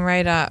 it came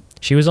right up.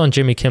 She was on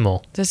Jimmy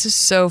Kimmel. This is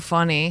so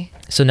funny.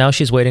 So now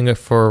she's waiting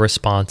for a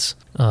response.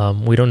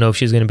 We don't know if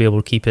she's going to be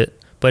able to keep it,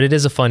 but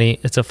it's a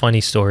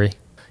funny story.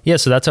 Yeah,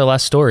 so that's our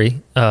last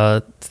story.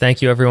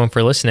 Thank you everyone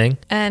for listening.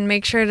 And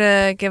make sure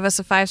to give us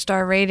a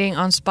 5-star rating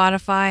on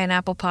Spotify and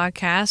Apple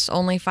Podcasts.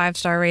 Only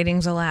 5-star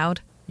ratings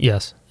allowed.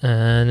 Yes.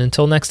 And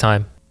until next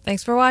time.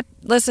 Thanks for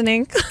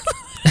listening.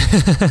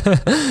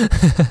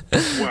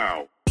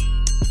 Wow.